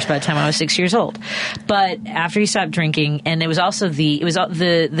handicap a horse by the time I was 6 years old. But after he stopped drinking, and it was also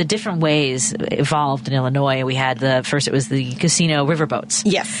the different ways evolved in Illinois. We had it was the casino riverboats.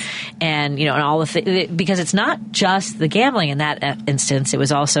 Yes. And, and all the because it's not just the gambling in that instance, it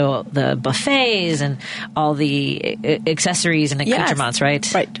was also the buffets and all the accessories and accoutrements,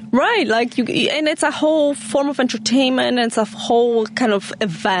 right? Right. Like and it's a whole form of entertainment. And it's a whole kind of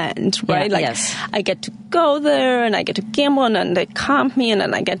event, right? I get to go there and I get to gamble, and then they comp me, and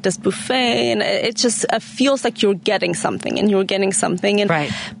then I get this buffet, and it just feels like you're getting something, and you're getting something.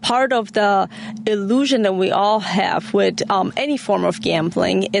 And part of the illusion that we all have with any form of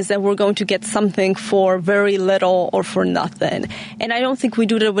gambling is that we're going to get something for very little or for nothing. And I don't think we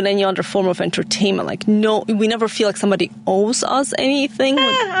do that with any other form of entertainment. Like, no, we never feel like somebody owes us anything.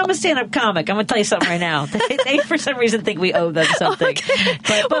 I'm a stand-up comic. I'm going to tell you something right now. They for some reason think we owe them something.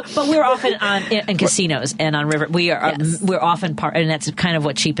 Okay. But we're often in casinos and on river. We're often part, and that's kind of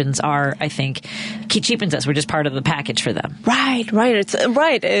what cheapens cheapens us. We're just part of the package for them. Right.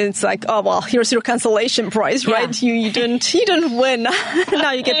 It's like, oh well, here's your consolation prize, right? You didn't win.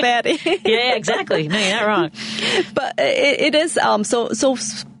 Now you get batty. Yeah, exactly. No, you're not wrong. But it is so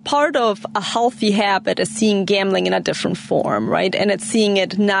part of a healthy habit is seeing gambling in a different form, right? And it's seeing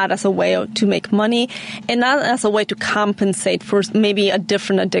it not as a way to make money and not as a way to compensate for maybe a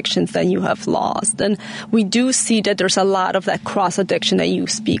different addictions that you have lost. And we do see that there's a lot of that cross addiction that you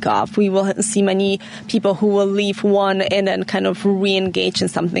speak of. We will see many people who will leave one and then kind of re-engage in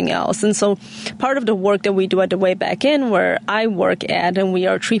something else. And so part of the work that we do at the Way Back In, where I work at, and we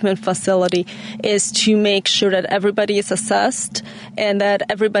are a treatment facility, is to make sure that everybody is assessed and that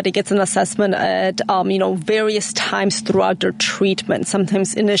everybody gets an assessment at various times throughout their treatment.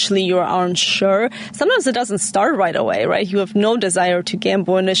 Sometimes initially you are unsure. Sometimes it doesn't start right away, right? You have no desire to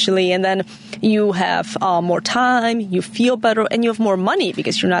gamble initially, and then you have more time, you feel better, and you have more money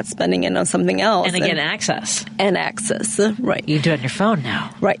because you're not spending it on something else. And again, access. And access, right. You do it on your phone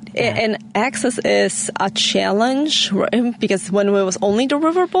now. Right. Yeah. And access is a challenge, right? Because when it was only the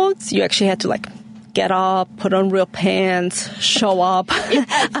riverboats, you actually had to get up, put on real pants, show up.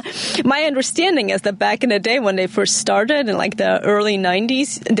 My understanding is that back in the day when they first started in like the early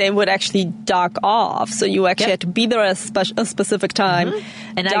 90s, they would actually dock off. So you actually had to be there at a specific time.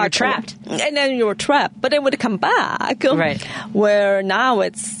 And now you're trapped. And then you were trapped. But they would come back. Right. Where now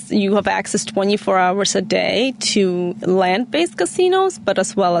you have access 24 hours a day to land-based casinos, but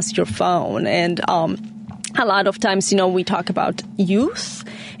as well as your phone. And a lot of times, we talk about youth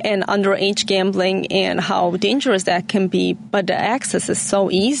and underage gambling and how dangerous that can be, but the access is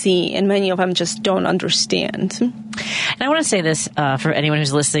so easy, and many of them just don't understand. And I want to say this for anyone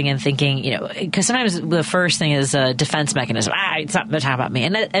who's listening and thinking, because sometimes the first thing is a defense mechanism. It's not talking about me.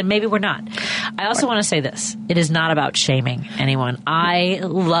 And maybe we're not. I also want to say this. It is not about shaming anyone. I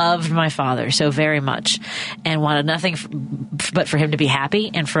loved my father so very much and wanted nothing but for him to be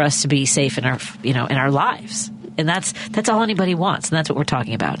happy and for us to be safe in our, in our lives. And that's all anybody wants, and that's what we're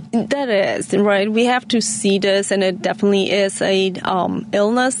talking about. That is, right. We have to see this, and it definitely is a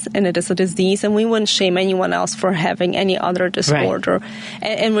illness, and it is a disease, and we wouldn't shame anyone else for having any other disorder. Right.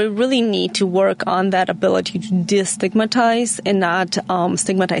 And we really need to work on that ability to destigmatize and not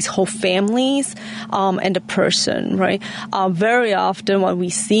stigmatize whole families and the person, right? Very often what we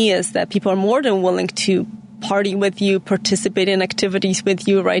see is that people are more than willing to party with you, participate in activities with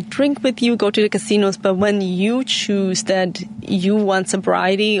you, right? Drink with you, go to the casinos. But when you choose that you want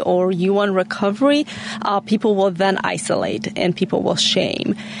sobriety or you want recovery, people will then isolate and people will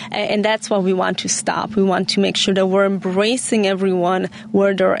shame. And that's what we want to stop. We want to make sure that we're embracing everyone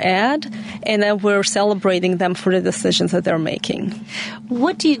where they're at and that we're celebrating them for the decisions that they're making.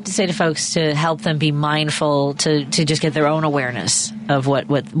 What do you say to folks to help them be mindful to just get their own awareness of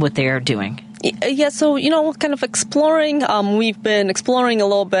what they're doing? Yeah, so, kind of exploring, we've been exploring a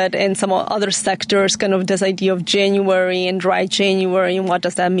little bit in some other sectors, kind of this idea of January and dry January and what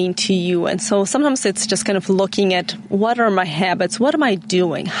does that mean to you? And so sometimes it's just kind of looking at what are my habits? What am I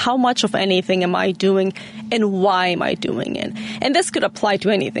doing? How much of anything am I doing? And why am I doing it? And this could apply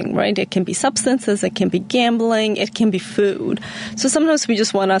to anything, right? It can be substances, it can be gambling, it can be food. So sometimes we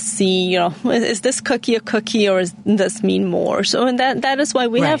just want to see, is this cookie a cookie or does this mean more? So and that is why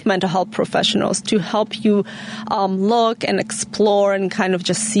we have mental health professionals to help you look and explore and kind of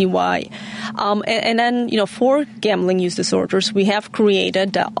just see why. And then, for gambling use disorders, we have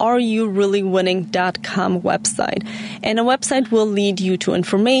created the areyoureallywinning.com website. And a website will lead you to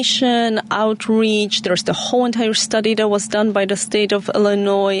information, outreach. There's the whole entire study that was done by the state of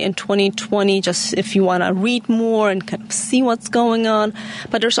Illinois in 2020, just if you want to read more and kind of see what's going on.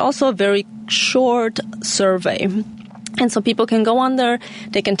 But there's also a very short survey. And so people can go on there,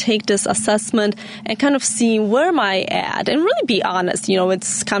 they can take this assessment and kind of see where am I at and really be honest.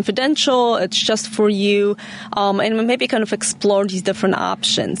 It's confidential, it's just for you, and maybe kind of explore these different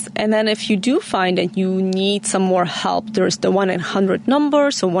options. And then if you do find that you need some more help, there's the 1-800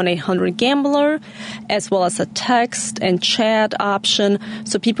 number, so 1-800-GAMBLER, as well as a text and chat option,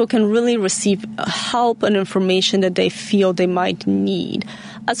 so people can really receive help and information that they feel they might need,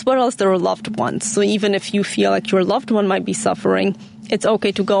 as well as their loved ones. So even if you feel like your loved one might be suffering, it's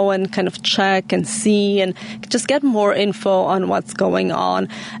okay to go and kind of check and see and just get more info on what's going on,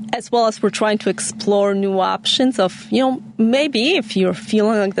 as well as we're trying to explore new options of, maybe if you're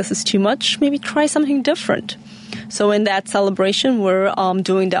feeling like this is too much, maybe try something different. So in that celebration, we're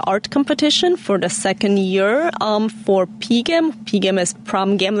doing the art competition for the second year for PGAM. PGAM is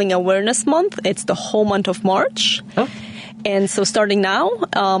Prom Gambling Awareness Month. It's the whole month of March. Oh. And so starting now,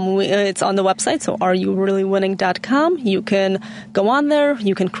 it's on the website, so areyoureallywinning.com. You can go on there,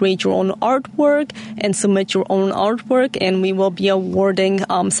 you can create your own artwork and submit your own artwork, and we will be awarding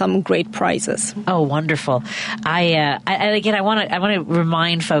some great prizes. Oh, wonderful. I want to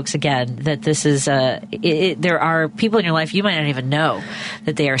remind folks again that this is there are people in your life you might not even know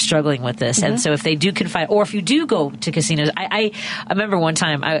that they are struggling with this. Mm-hmm. And so if they do confide, or if you do go to casinos, I remember one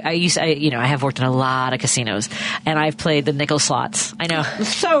time I have worked in a lot of casinos, and I've played the nickel slots. I know.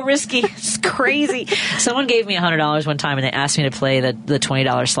 It's so risky. It's crazy. Someone gave me $100 one time and they asked me to play the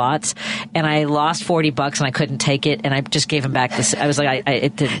 $20 slots, and I lost $40 and I couldn't take it, and I just gave him back this. I was like,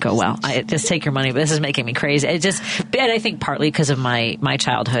 it didn't go well. Just take your money, but this is making me crazy. And I think partly because of my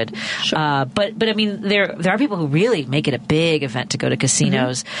childhood. Sure. But I mean, there are people who really make it a big event to go to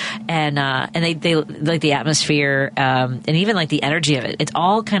casinos, mm-hmm. and they like the atmosphere, and even like the energy of it. It's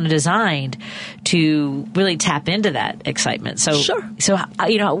all kind of designed to really tap into that excitement. So, Sure. So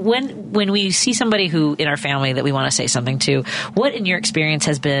when we see somebody who in our family that we want to say something to, what in your experience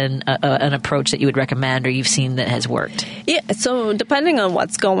has been an approach that you would recommend or you've seen that has worked? Yeah, so depending on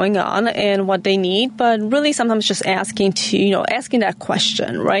what's going on and what they need, but really sometimes just asking that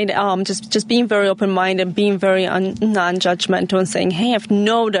question, right? Just being very open-minded, being very non-judgmental and saying, hey, I've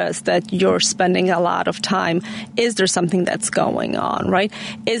noticed that you're spending a lot of time. Is there something that's going on, right?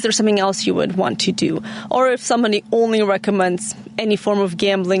 Is there something else you would want to do? Or if somebody only recommends any form of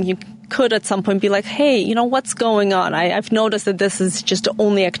gambling, you could at some point be like, hey, what's going on? I've noticed that this is just the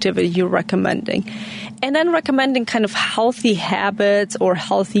only activity you're recommending. And then recommending kind of healthy habits or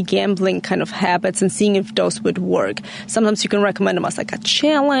healthy gambling kind of habits and seeing if those would work. Sometimes you can recommend them as like a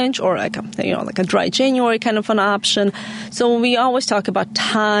challenge or like a dry January kind of an option. So we always talk about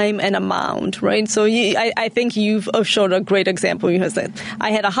time and amount, right? So I think you've showed a great example. You said,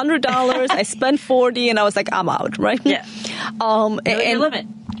 I had $100, I spent $40, and I was like, I'm out, right? Yeah. Your limit.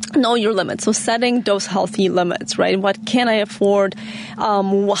 Know your limits. So setting those healthy limits, right? What can I afford? How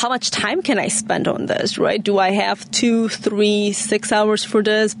much time can I spend on this, right? Do I have 2, 3, 6 hours for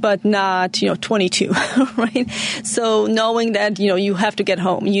this, but not, 22, right? So knowing that, you have to get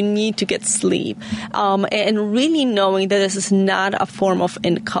home, you need to get sleep, and really knowing that this is not a form of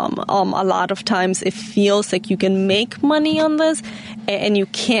income. A lot of times it feels like you can make money on this and you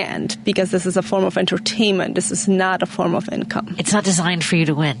can't because this is a form of entertainment. This is not a form of income. It's not designed for you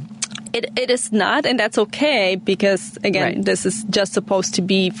to win. It is not, and that's okay because, again, This is just supposed to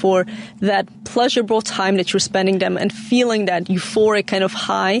be for that pleasurable time that you're spending them and feeling that euphoric kind of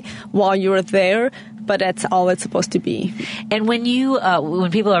high while you're there. But that's all it's supposed to be. And when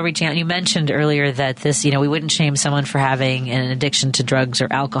when people are reaching out, you mentioned earlier that this, we wouldn't shame someone for having an addiction to drugs or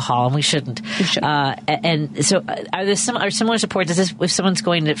alcohol, and we shouldn't. And so, are there similar supports? If someone's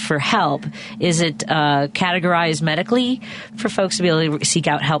going for help, is it categorized medically for folks to be able to seek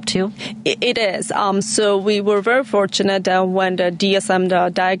out help too? It is. So we were very fortunate that when the DSM,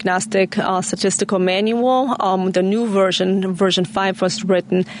 the Diagnostic Statistical Manual, the new version 5 was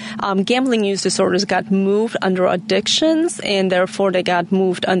written, gambling use disorders got moved under addictions, and therefore they got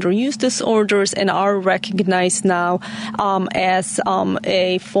moved under use disorders and are recognized now as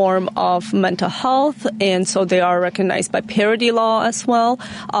a form of mental health, and so they are recognized by parity law as well.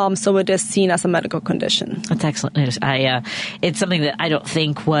 So it is seen as a medical condition. That's excellent news. It's something that I don't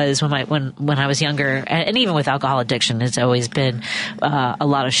think was when I was younger, and even with alcohol addiction, it's always been a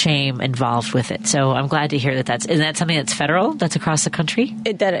lot of shame involved with it. So I'm glad to hear that is that something that's federal, that's across the country?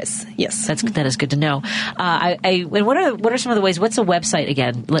 That is, yes. That is good to know. And what are some of the ways? What's the website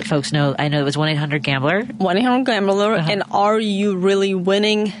again? Let folks know. I know it was 1-800-GAMBLER. 1-800-GAMBLER and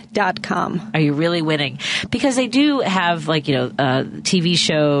areyourreallywinning.com. Are you really winning? Because they do have TV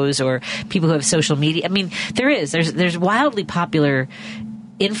shows or people who have social media. I mean, there's wildly popular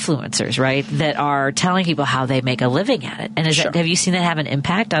influencers, right, that are telling people how they make a living at it. And have you seen that have an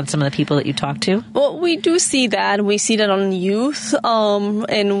impact on some of the people that you talk to? Well, we do see that. We see that on youth,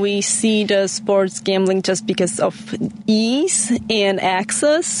 and we see the sports gambling just because of ease and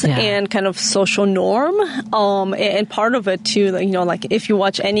access and kind of social norm. And part of it too, if you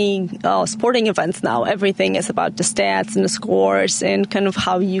watch any sporting events now, everything is about the stats and the scores and kind of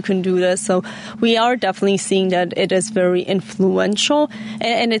how you can do this. So we are definitely seeing that it is very influential.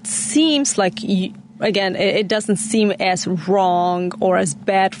 And it seems like again, it doesn't seem as wrong or as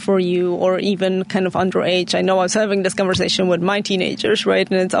bad for you or even kind of underage. I know I was having this conversation with my teenagers, right?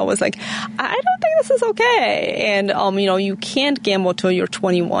 And it's always like, I don't think this is okay. And, you can't gamble till you're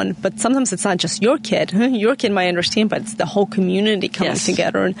 21, but sometimes it's not just your kid. Your kid might understand, but it's the whole community coming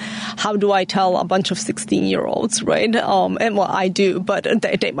together. And how do I tell a bunch of 16-year-olds, right? And well, I do, but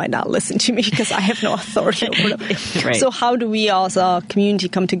they might not listen to me because I have no authority over them. Right. So how do we as a community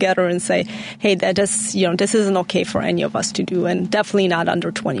come together and say, hey, this isn't okay for any of us to do, and definitely not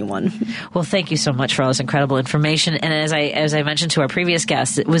under 21. Well, thank you so much for all this incredible information. And as I mentioned to our previous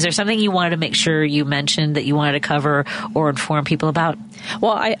guest, was there something you wanted to make sure you mentioned that you wanted to cover or inform people about?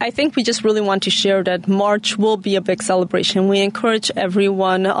 Well, I think we just really want to share that March will be a big celebration. We encourage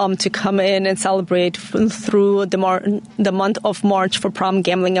everyone to come in and celebrate through the month of March for Problem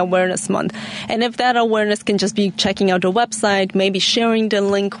Gambling Awareness Month. And if that awareness can just be checking out the website, maybe sharing the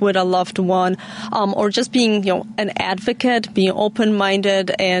link with a loved one, or just being, an advocate, being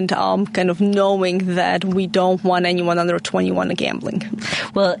open-minded, and kind of knowing that we don't want anyone under 21 gambling.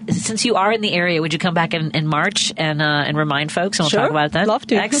 Well, since you are in the area, would you come back in March and remind folks, and we'll talk about that? Love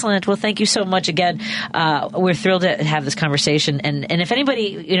to. Excellent. Well, thank you so much again. We're thrilled to have this conversation. And if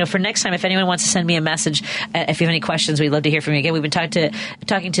anybody, for next time, if anyone wants to send me a message, if you have any questions, we'd love to hear from you. Again, we've been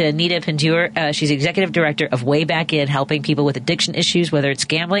talking to Anita Pindiur. She's the executive director of Way Back In, helping people with addiction issues, whether it's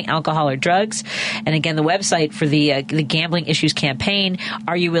gambling, alcohol, or drugs. And again, the website for the Gambling Issues Campaign,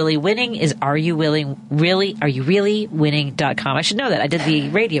 Are You Really Winning, is areyoureallywinning.com. I should know that. I did the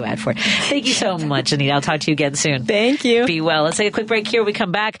radio ad for it. Thank you so much, Anita. I'll talk to you again soon. Thank you. Be well. Let's take a quick break here. When we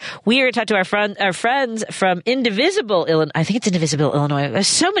come back, we are going to talk to our friends from Indivisible, Illinois. I think it's Indivisible, Illinois. There's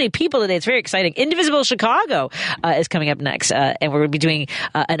so many people today. It's very exciting. Indivisible Chicago is coming up next, and we're going to be doing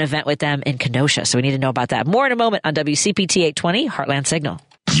an event with them in Kenosha. So we need to know about that. More in a moment on WCPT 820 Heartland Signal.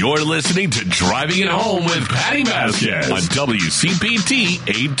 You're listening to Driving It Home with Patti Vasquez on WCPT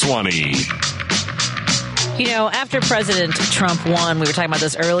 820. After President Trump won, we were talking about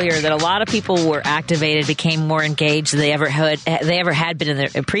this earlier, that a lot of people were activated, became more engaged than they ever had been in there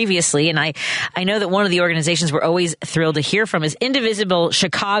previously. And I know that one of the organizations we're always thrilled to hear from is Indivisible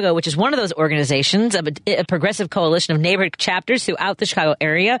Chicago, which is one of those organizations, a progressive coalition of neighborhood chapters throughout the Chicago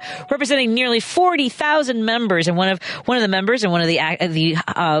area, representing nearly 40,000 members. And one of the members and one of the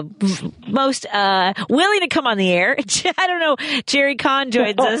most willing to come on the air, I don't know, Geri Kahn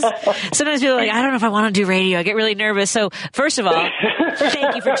joins us. Sometimes people are like, I don't know if I want to do radio. I get really nervous. So, first of all,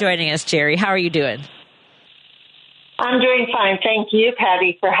 thank you for joining us, Geri. How are you doing? I'm doing fine. Thank you,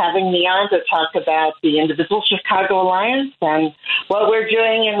 Patti, for having me on to talk about the Indivisible Chicago Alliance and what we're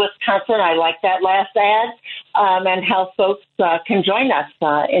doing in Wisconsin. I like that last ad, and how folks can join us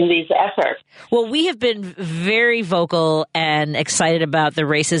in these efforts. Well, we have been very vocal and excited about the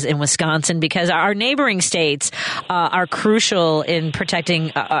races in Wisconsin because our neighboring states are crucial in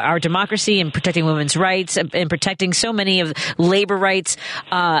protecting our democracy and protecting women's rights and protecting so many of labor rights.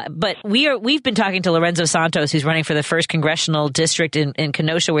 But we've been talking to Lorenzo Santos, who's running for the 1st Congressional District in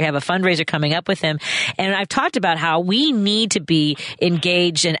Kenosha. We have a fundraiser coming up with him. And I've talked about how we need to be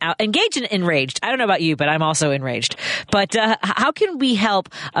engaged and enraged. I don't know about you, but I'm also enraged. But how can we help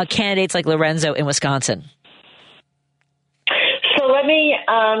candidates like Lorenzo in Wisconsin? So let me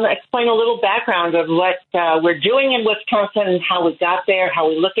explain a little background of what we're doing in Wisconsin and how we got there, how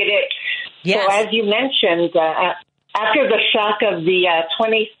we look at it. Yes. So as you mentioned, after the shock of the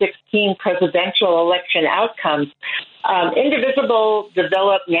 2016 presidential election outcomes, Indivisible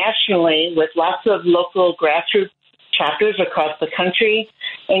developed nationally with lots of local grassroots chapters across the country,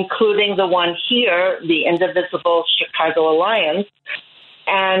 including the one here, the Indivisible Chicago Alliance.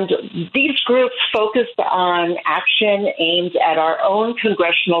 And these groups focused on action aimed at our own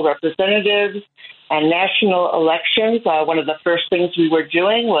congressional representatives and national elections. One of the first things we were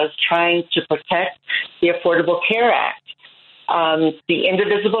doing was trying to protect the Affordable Care Act. The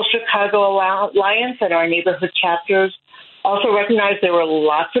Indivisible Chicago Alliance and our neighborhood chapters also recognized there were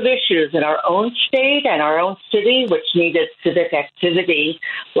lots of issues in our own state and our own city which needed civic activity,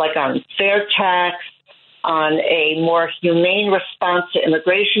 like on fair tax, on a more humane response to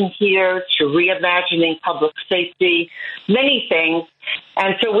immigration here, to reimagining public safety, many things.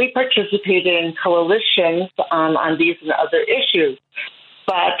 And so we participated in coalitions on these and other issues.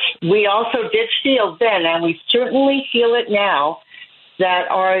 But we also did feel then, and we certainly feel it now,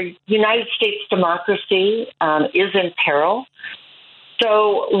 that our United States democracy is in peril.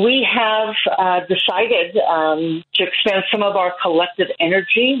 So we have decided to expend some of our collective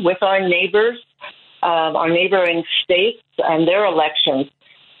energy with our neighbors, our neighboring states and their elections.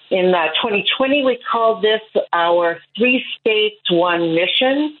 In 2020, we called this our 3 states, 1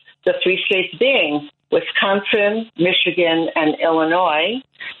 mission, the 3 states being Wisconsin, Michigan, and Illinois,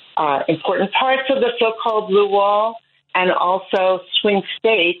 important parts of the so-called Blue Wall, and also swing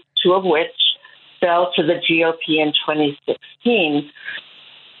states, 2 of which fell to the GOP in 2016.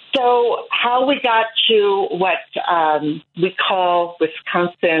 So how we got to what we call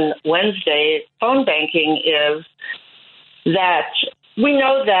Wisconsin Wednesday phone banking is that we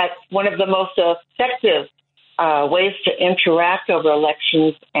know that one of the most effective ways to interact over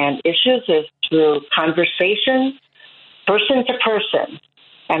elections and issues is through conversation, person to person.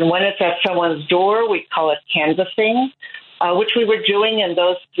 And when it's at someone's door, we call it canvassing, which we were doing in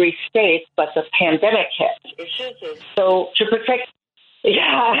those 3 states, but the pandemic hit. So to protect,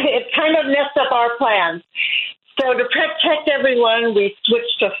 it kind of messed up our plans. So to protect everyone, we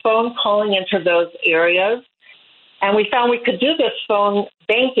switched to phone calling into those areas. And we found we could do this phone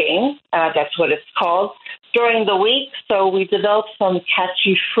banking, that's what it's called, during the week. So we developed some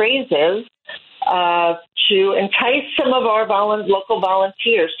catchy phrases to entice some of our local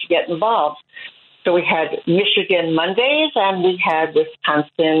volunteers to get involved. So we had Michigan Mondays and we had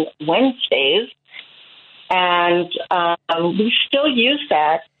Wisconsin Wednesdays. And we still use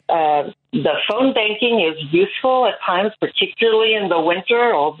that. The phone banking is useful at times, particularly in the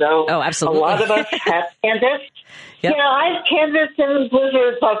winter, although a lot of us have canvassed. Yep. Yeah, I've canvassed in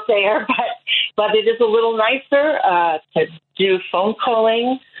blizzards up there, but it is a little nicer to do phone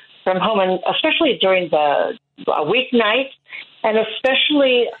calling from home, and especially during the weeknight, and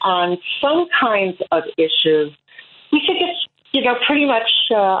especially on some kinds of issues. We think it's, pretty much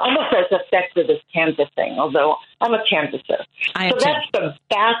almost as effective as canvassing, although I'm a canvasser. So that's the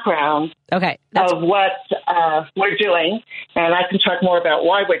background of what we're doing, and I can talk more about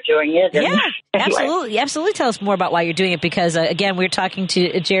why we're doing it. Yeah, anyway. Absolutely. Tell us more about why you're doing it, because, again, we're talking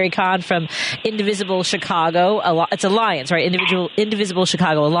to Geri Kahn from Indivisible Chicago. It's Alliance, right? Indivisible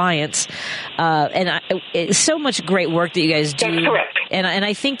Chicago Alliance. It's so much great work that you guys do. That's correct. And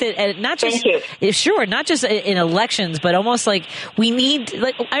I think that not just in elections, but almost like we need.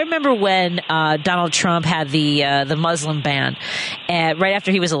 Like I remember when Donald Trump had the Muslim ban, right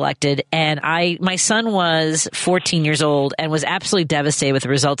after he was elected, and my son was 14 years old and was absolutely devastated with the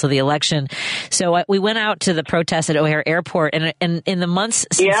results of the election. So we went out to the protest at O'Hare Airport, and in the months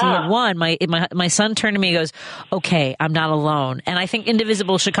since he had won, my son turned to me and goes, "Okay, I'm not alone." And I think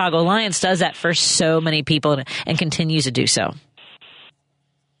Indivisible Chicago Alliance does that for so many people and continues to do so.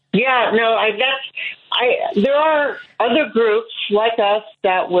 Yeah, no, there are other groups like us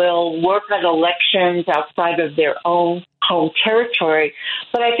that will work on elections outside of their own home territory.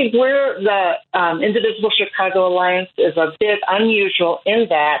 But I think the Indivisible Chicago Alliance is a bit unusual in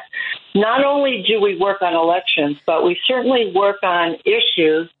that not only do we work on elections, but we certainly work on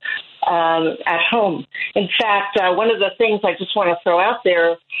issues at home. In fact, one of the things I just want to throw out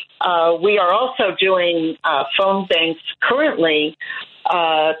there, we are also doing phone banks currently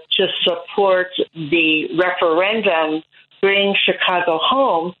to support the referendum, Bring Chicago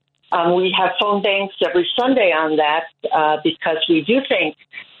Home. We have phone banks every Sunday on that because we do think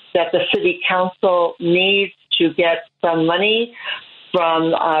that the city council needs to get some money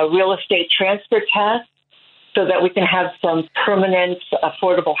from real estate transfer tax so that we can have some permanent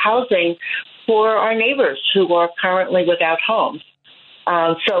affordable housing for our neighbors who are currently without homes.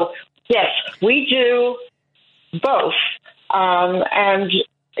 So, yes, we do both. And,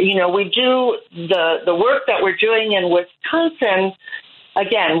 we do the work that we're doing in Wisconsin.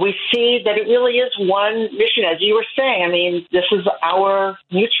 Again, we see that it really is one mission, as you were saying. I mean, this is our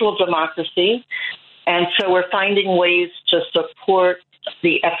mutual democracy. And so we're finding ways to support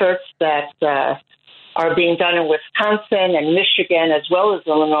the efforts that are being done in Wisconsin and Michigan as well as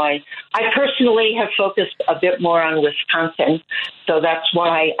Illinois. I personally have focused a bit more on Wisconsin, so that's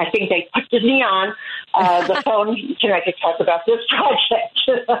why I think they put me on the phone tonight to talk about this project.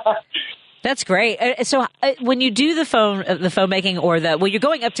 That's great. So when you do the phone making you're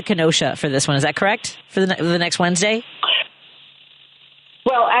going up to Kenosha for this one, is that correct? For the next Wednesday?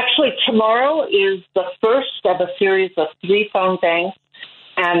 Well, actually, tomorrow is the first of a series of 3 phone banks.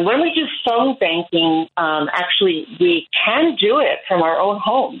 And when we do phone banking, actually, we can do it from our own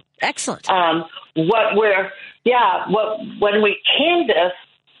home. Excellent. When we canvass,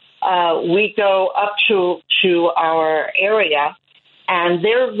 we go up to our area, and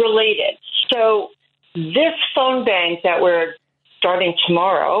they're related. So this phone bank that we're starting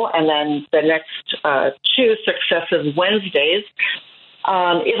tomorrow, and then the next 2 successive Wednesdays,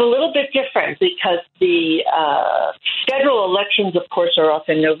 is a little bit different because the federal elections, of course, are off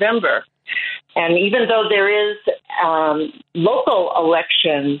in November. And even though there is local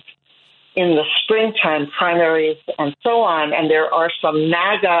elections in the springtime, primaries and so on, and there are some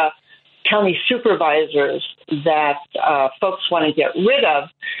MAGA county supervisors that folks want to get rid of,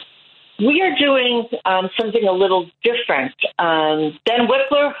 we are doing something a little different. Ben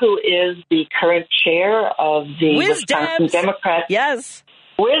Wickler, who is the current chair of the Wisconsin Democrats. Yes.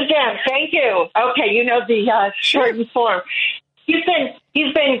 Wisdom, thank you. Okay, you know the shortened form. He's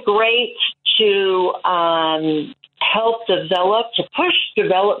been great to help to push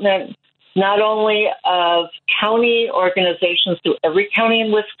development not only of county organizations through every county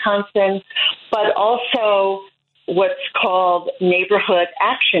in Wisconsin, but also what's called neighborhood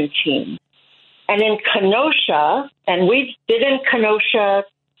action teams. And in Kenosha, and we've been in Kenosha,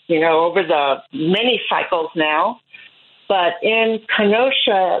 over the many cycles now, but in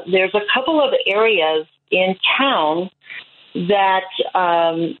Kenosha, there's a couple of areas in town that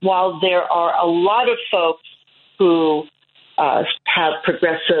while there are a lot of folks who have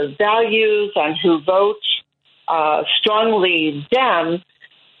progressive values and who vote strongly Dem,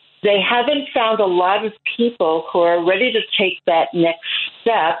 they haven't found a lot of people who are ready to take that next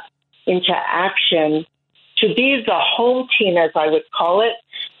step into action to be the home team, as I would call it,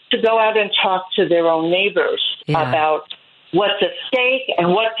 to go out and talk to their own neighbors about what's at stake and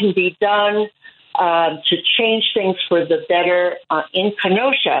what can be done to change things for the better in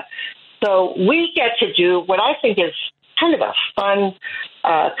Kenosha. So we get to do what I think is kind of a fun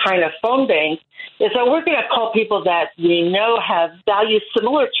kind of phone bank, is that we're going to call people that we know have values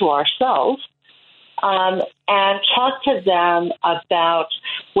similar to ourselves and talk to them about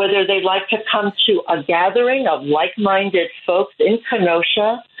whether they'd like to come to a gathering of like-minded folks in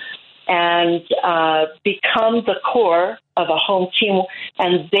Kenosha and become the core of a home team.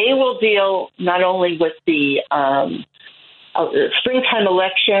 And they will deal not only with the springtime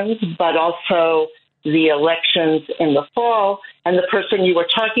elections, but also the elections in the fall. And the person you were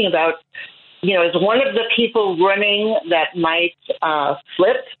talking about, is one of the people running that might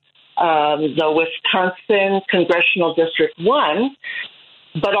flip the Wisconsin Congressional District 1.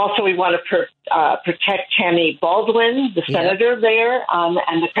 But also we want to protect Tammy Baldwin, the senator there,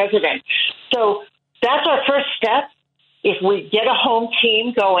 and the president. So that's our first step. If we get a home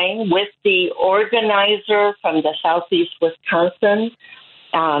team going with the organizer from the Southeast Wisconsin,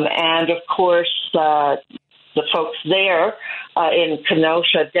 and of course the folks there in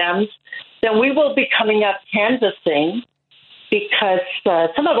Kenosha Dems, then we will be coming up canvassing, because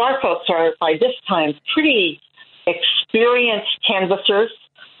some of our folks are by this time pretty experienced canvassers,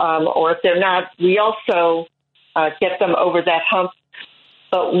 or if they're not, we also get them over that hump.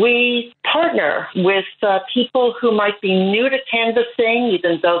 But we partner with people who might be new to canvassing,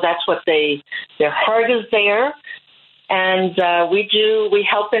 even though that's what their heart is there. And we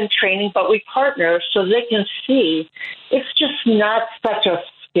help in training, but we partner so they can see it's just not such a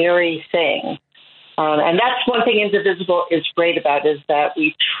scary thing. And that's one thing Indivisible is great about, is that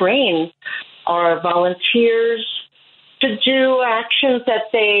we train our volunteers to do actions that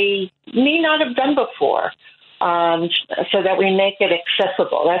they may not have done before, so that we make it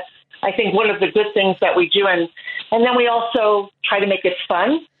accessible. That's, I think, one of the good things that we do. And then we also try to make it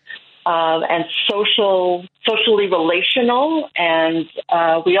fun and socially relational. And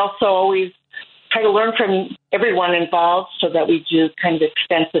we also always try to learn from everyone involved, so that we do kind of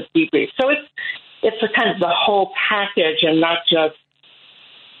extensive debriefs. So it's a kind of the whole package, and not just,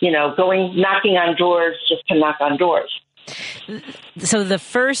 knocking on doors just to knock on doors. So the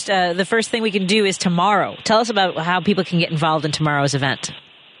first thing we can do is tomorrow. Tell us about how people can get involved in tomorrow's event.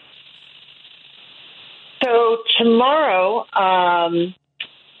 So tomorrow, and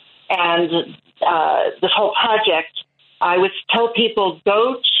this whole project, I would tell people,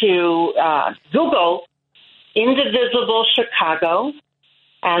 go to Google Indivisible Chicago,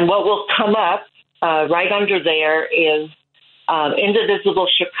 and what will come up right under there is Indivisible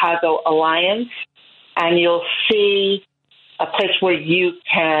Chicago Alliance, and you'll see a place where you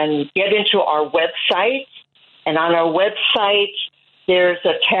can get into our website. And on our website, there's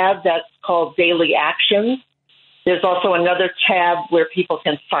a tab that's called Daily Actions. There's also another tab where people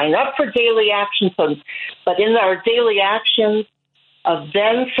can sign up for Daily Actions. But in our Daily Actions,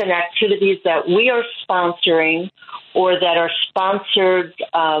 events and activities that we are sponsoring, or that are sponsored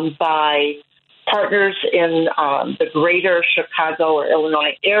by partners in the greater Chicago or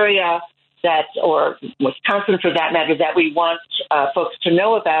Illinois area, or Wisconsin for that matter, that we want folks to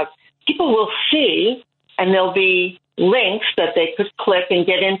know about, people will see, and there'll be links that they could click and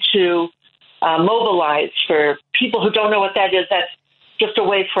get into Mobilize. For people who don't know what that is, that's just a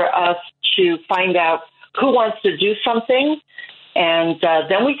way for us to find out who wants to do something, and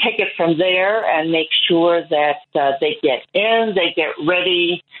then we take it from there and make sure that they get in, they get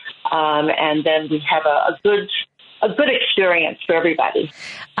ready, and then we have a good experience for everybody,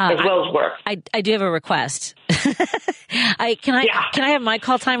 as well as work. I do have a request. Can I have my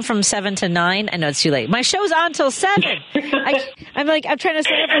call time from 7 to 9? I know it's too late. My show's on till 7. I'm trying to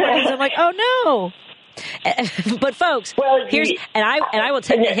sign up for things. I'm like, oh no. But folks, I will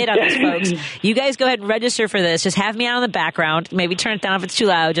take the hit on this, folks. You guys go ahead and register for this. Just have me out on the background. Maybe turn it down if it's too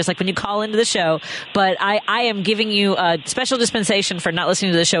loud, just like when you call into the show. But I am giving you a special dispensation for not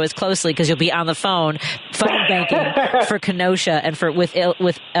listening to the show as closely, because you'll be on the phone banking for Kenosha and with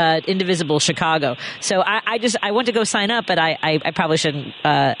Indivisible Chicago. So I want to go sign up, but I probably shouldn't.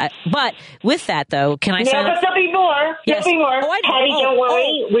 But with that though, can I sign up? But there'll be more. Yes. There'll be more. Patty, don't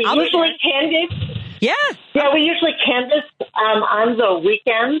worry. We usually canvass. Yeah, we usually canvass on the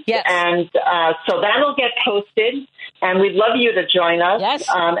weekends, and so that'll get posted, and we'd love you to join us. Yes.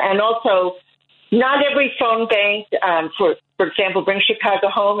 And also, not every phone bank, for example, Bring Chicago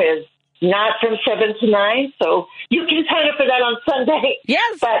Home, is not from 7 to 9. So you can sign up for that on Sunday.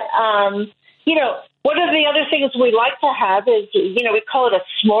 Yes. But, one of the other things we like to have is, we call it a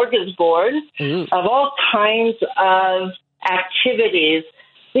smorgasbord of all kinds of activities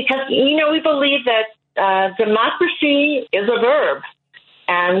because, we believe that democracy is a verb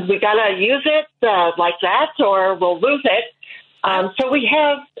and we got to use it like that or we'll lose it. So we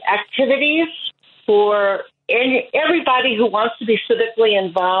have activities for everybody who wants to be civically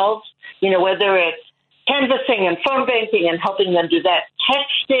involved, whether it's canvassing and phone banking and helping them do that,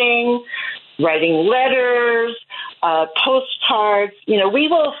 texting, writing letters, postcards. We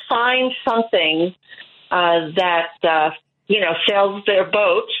will find something that, sails their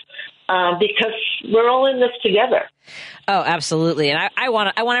boat because we're all in this together. Oh, absolutely. And I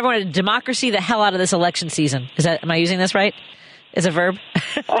want everyone to democracy the hell out of this election season. Am I using this right? Is a verb?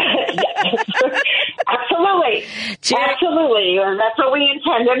 Absolutely. Absolutely. And that's what we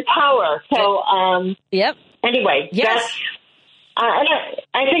intend, empower. So, yep. Anyway, yes. And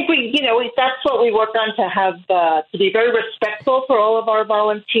I think that's what we work on, to have, to be very respectful for all of our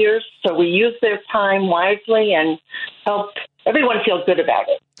volunteers. So we use their time wisely and help everyone feel good about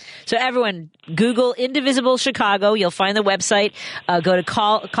it. So everyone, Google Indivisible Chicago. You'll find the website. Go to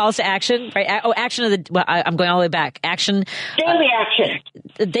calls to action. Right? Oh, action of the. Well, I'm going all the way back. Action. Daily action.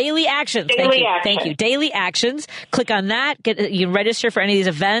 Daily actions. Daily action. Thank you. Daily actions. Click on that. You can register for any of these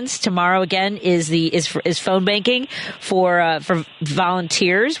events. Tomorrow again is phone banking for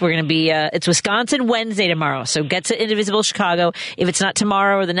volunteers. We're going to be. It's Wisconsin Wednesday tomorrow. So get to Indivisible Chicago. If it's not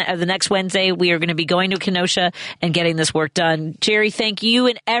tomorrow or the next Wednesday, we are going to be going to Kenosha and getting this work done. Jerry, thank you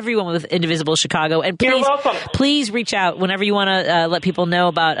and everyone with Indivisible Chicago. And please reach out whenever you want to let people know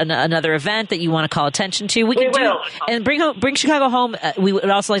about another event that you want to call attention to. We will. And bring Chicago home. We would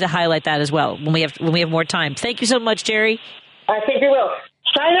also like to highlight that as well when we have more time. Thank you so much, Jerry. I think you will.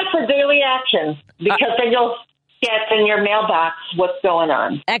 Sign up for Daily Action because then you'll get in your mailbox what's going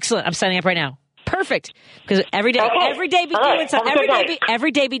on. Excellent. I'm signing up right now. Perfect. Because every day be doing something.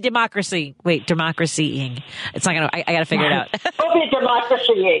 Every day be democracy. Wait, democracying. It's not going to, I got to figure it out. We'll be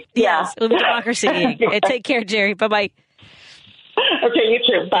democracying. Yeah. Yes, we'll be democracying. Take care, Jerry. Bye-bye. Okay, you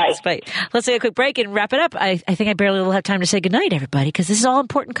too. Bye. Thanks, bye. Let's take a quick break and wrap it up. I think I barely will have time to say goodnight, everybody, because this is all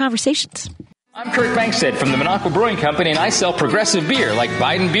important conversations. I'm Kurt Bankstead from the Minocqua Brewing Company, and I sell progressive beer like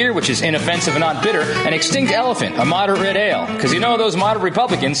Biden beer, which is inoffensive and not bitter, and Extinct Elephant, a moderate red ale. Because those moderate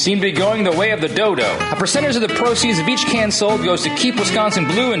Republicans seem to be going the way of the dodo. A percentage of the proceeds of each can sold goes to keep Wisconsin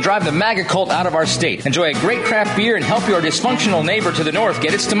blue and drive the MAGA cult out of our state. Enjoy a great craft beer and help your dysfunctional neighbor to the north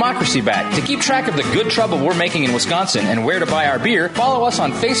get its democracy back. To keep track of the good trouble we're making in Wisconsin and where to buy our beer, follow us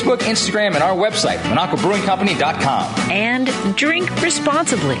on Facebook, Instagram, and our website, MinocquaBrewingCompany.com. And drink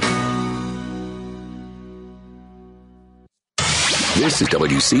responsibly. This is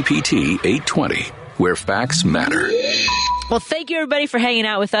WCPT 820, where facts matter. Well, thank you, everybody, for hanging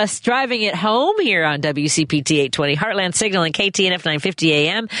out with us, driving it home here on WCPT 820, Heartland Signal and KTNF 950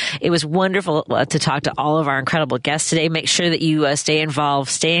 AM. It was wonderful to talk to all of our incredible guests today. Make sure that you stay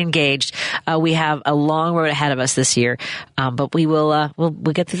involved, stay engaged. We have a long road ahead of us this year, but we'll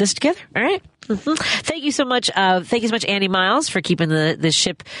get through this together. All right. Mm-hmm. Thank you so much. Thank you so much, Andy Miles, for keeping the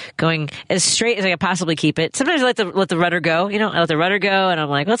ship going as straight as I could possibly keep it. Sometimes I let the rudder go. I let the rudder go, and I'm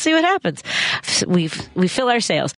like, let's see what happens. We fill our sails.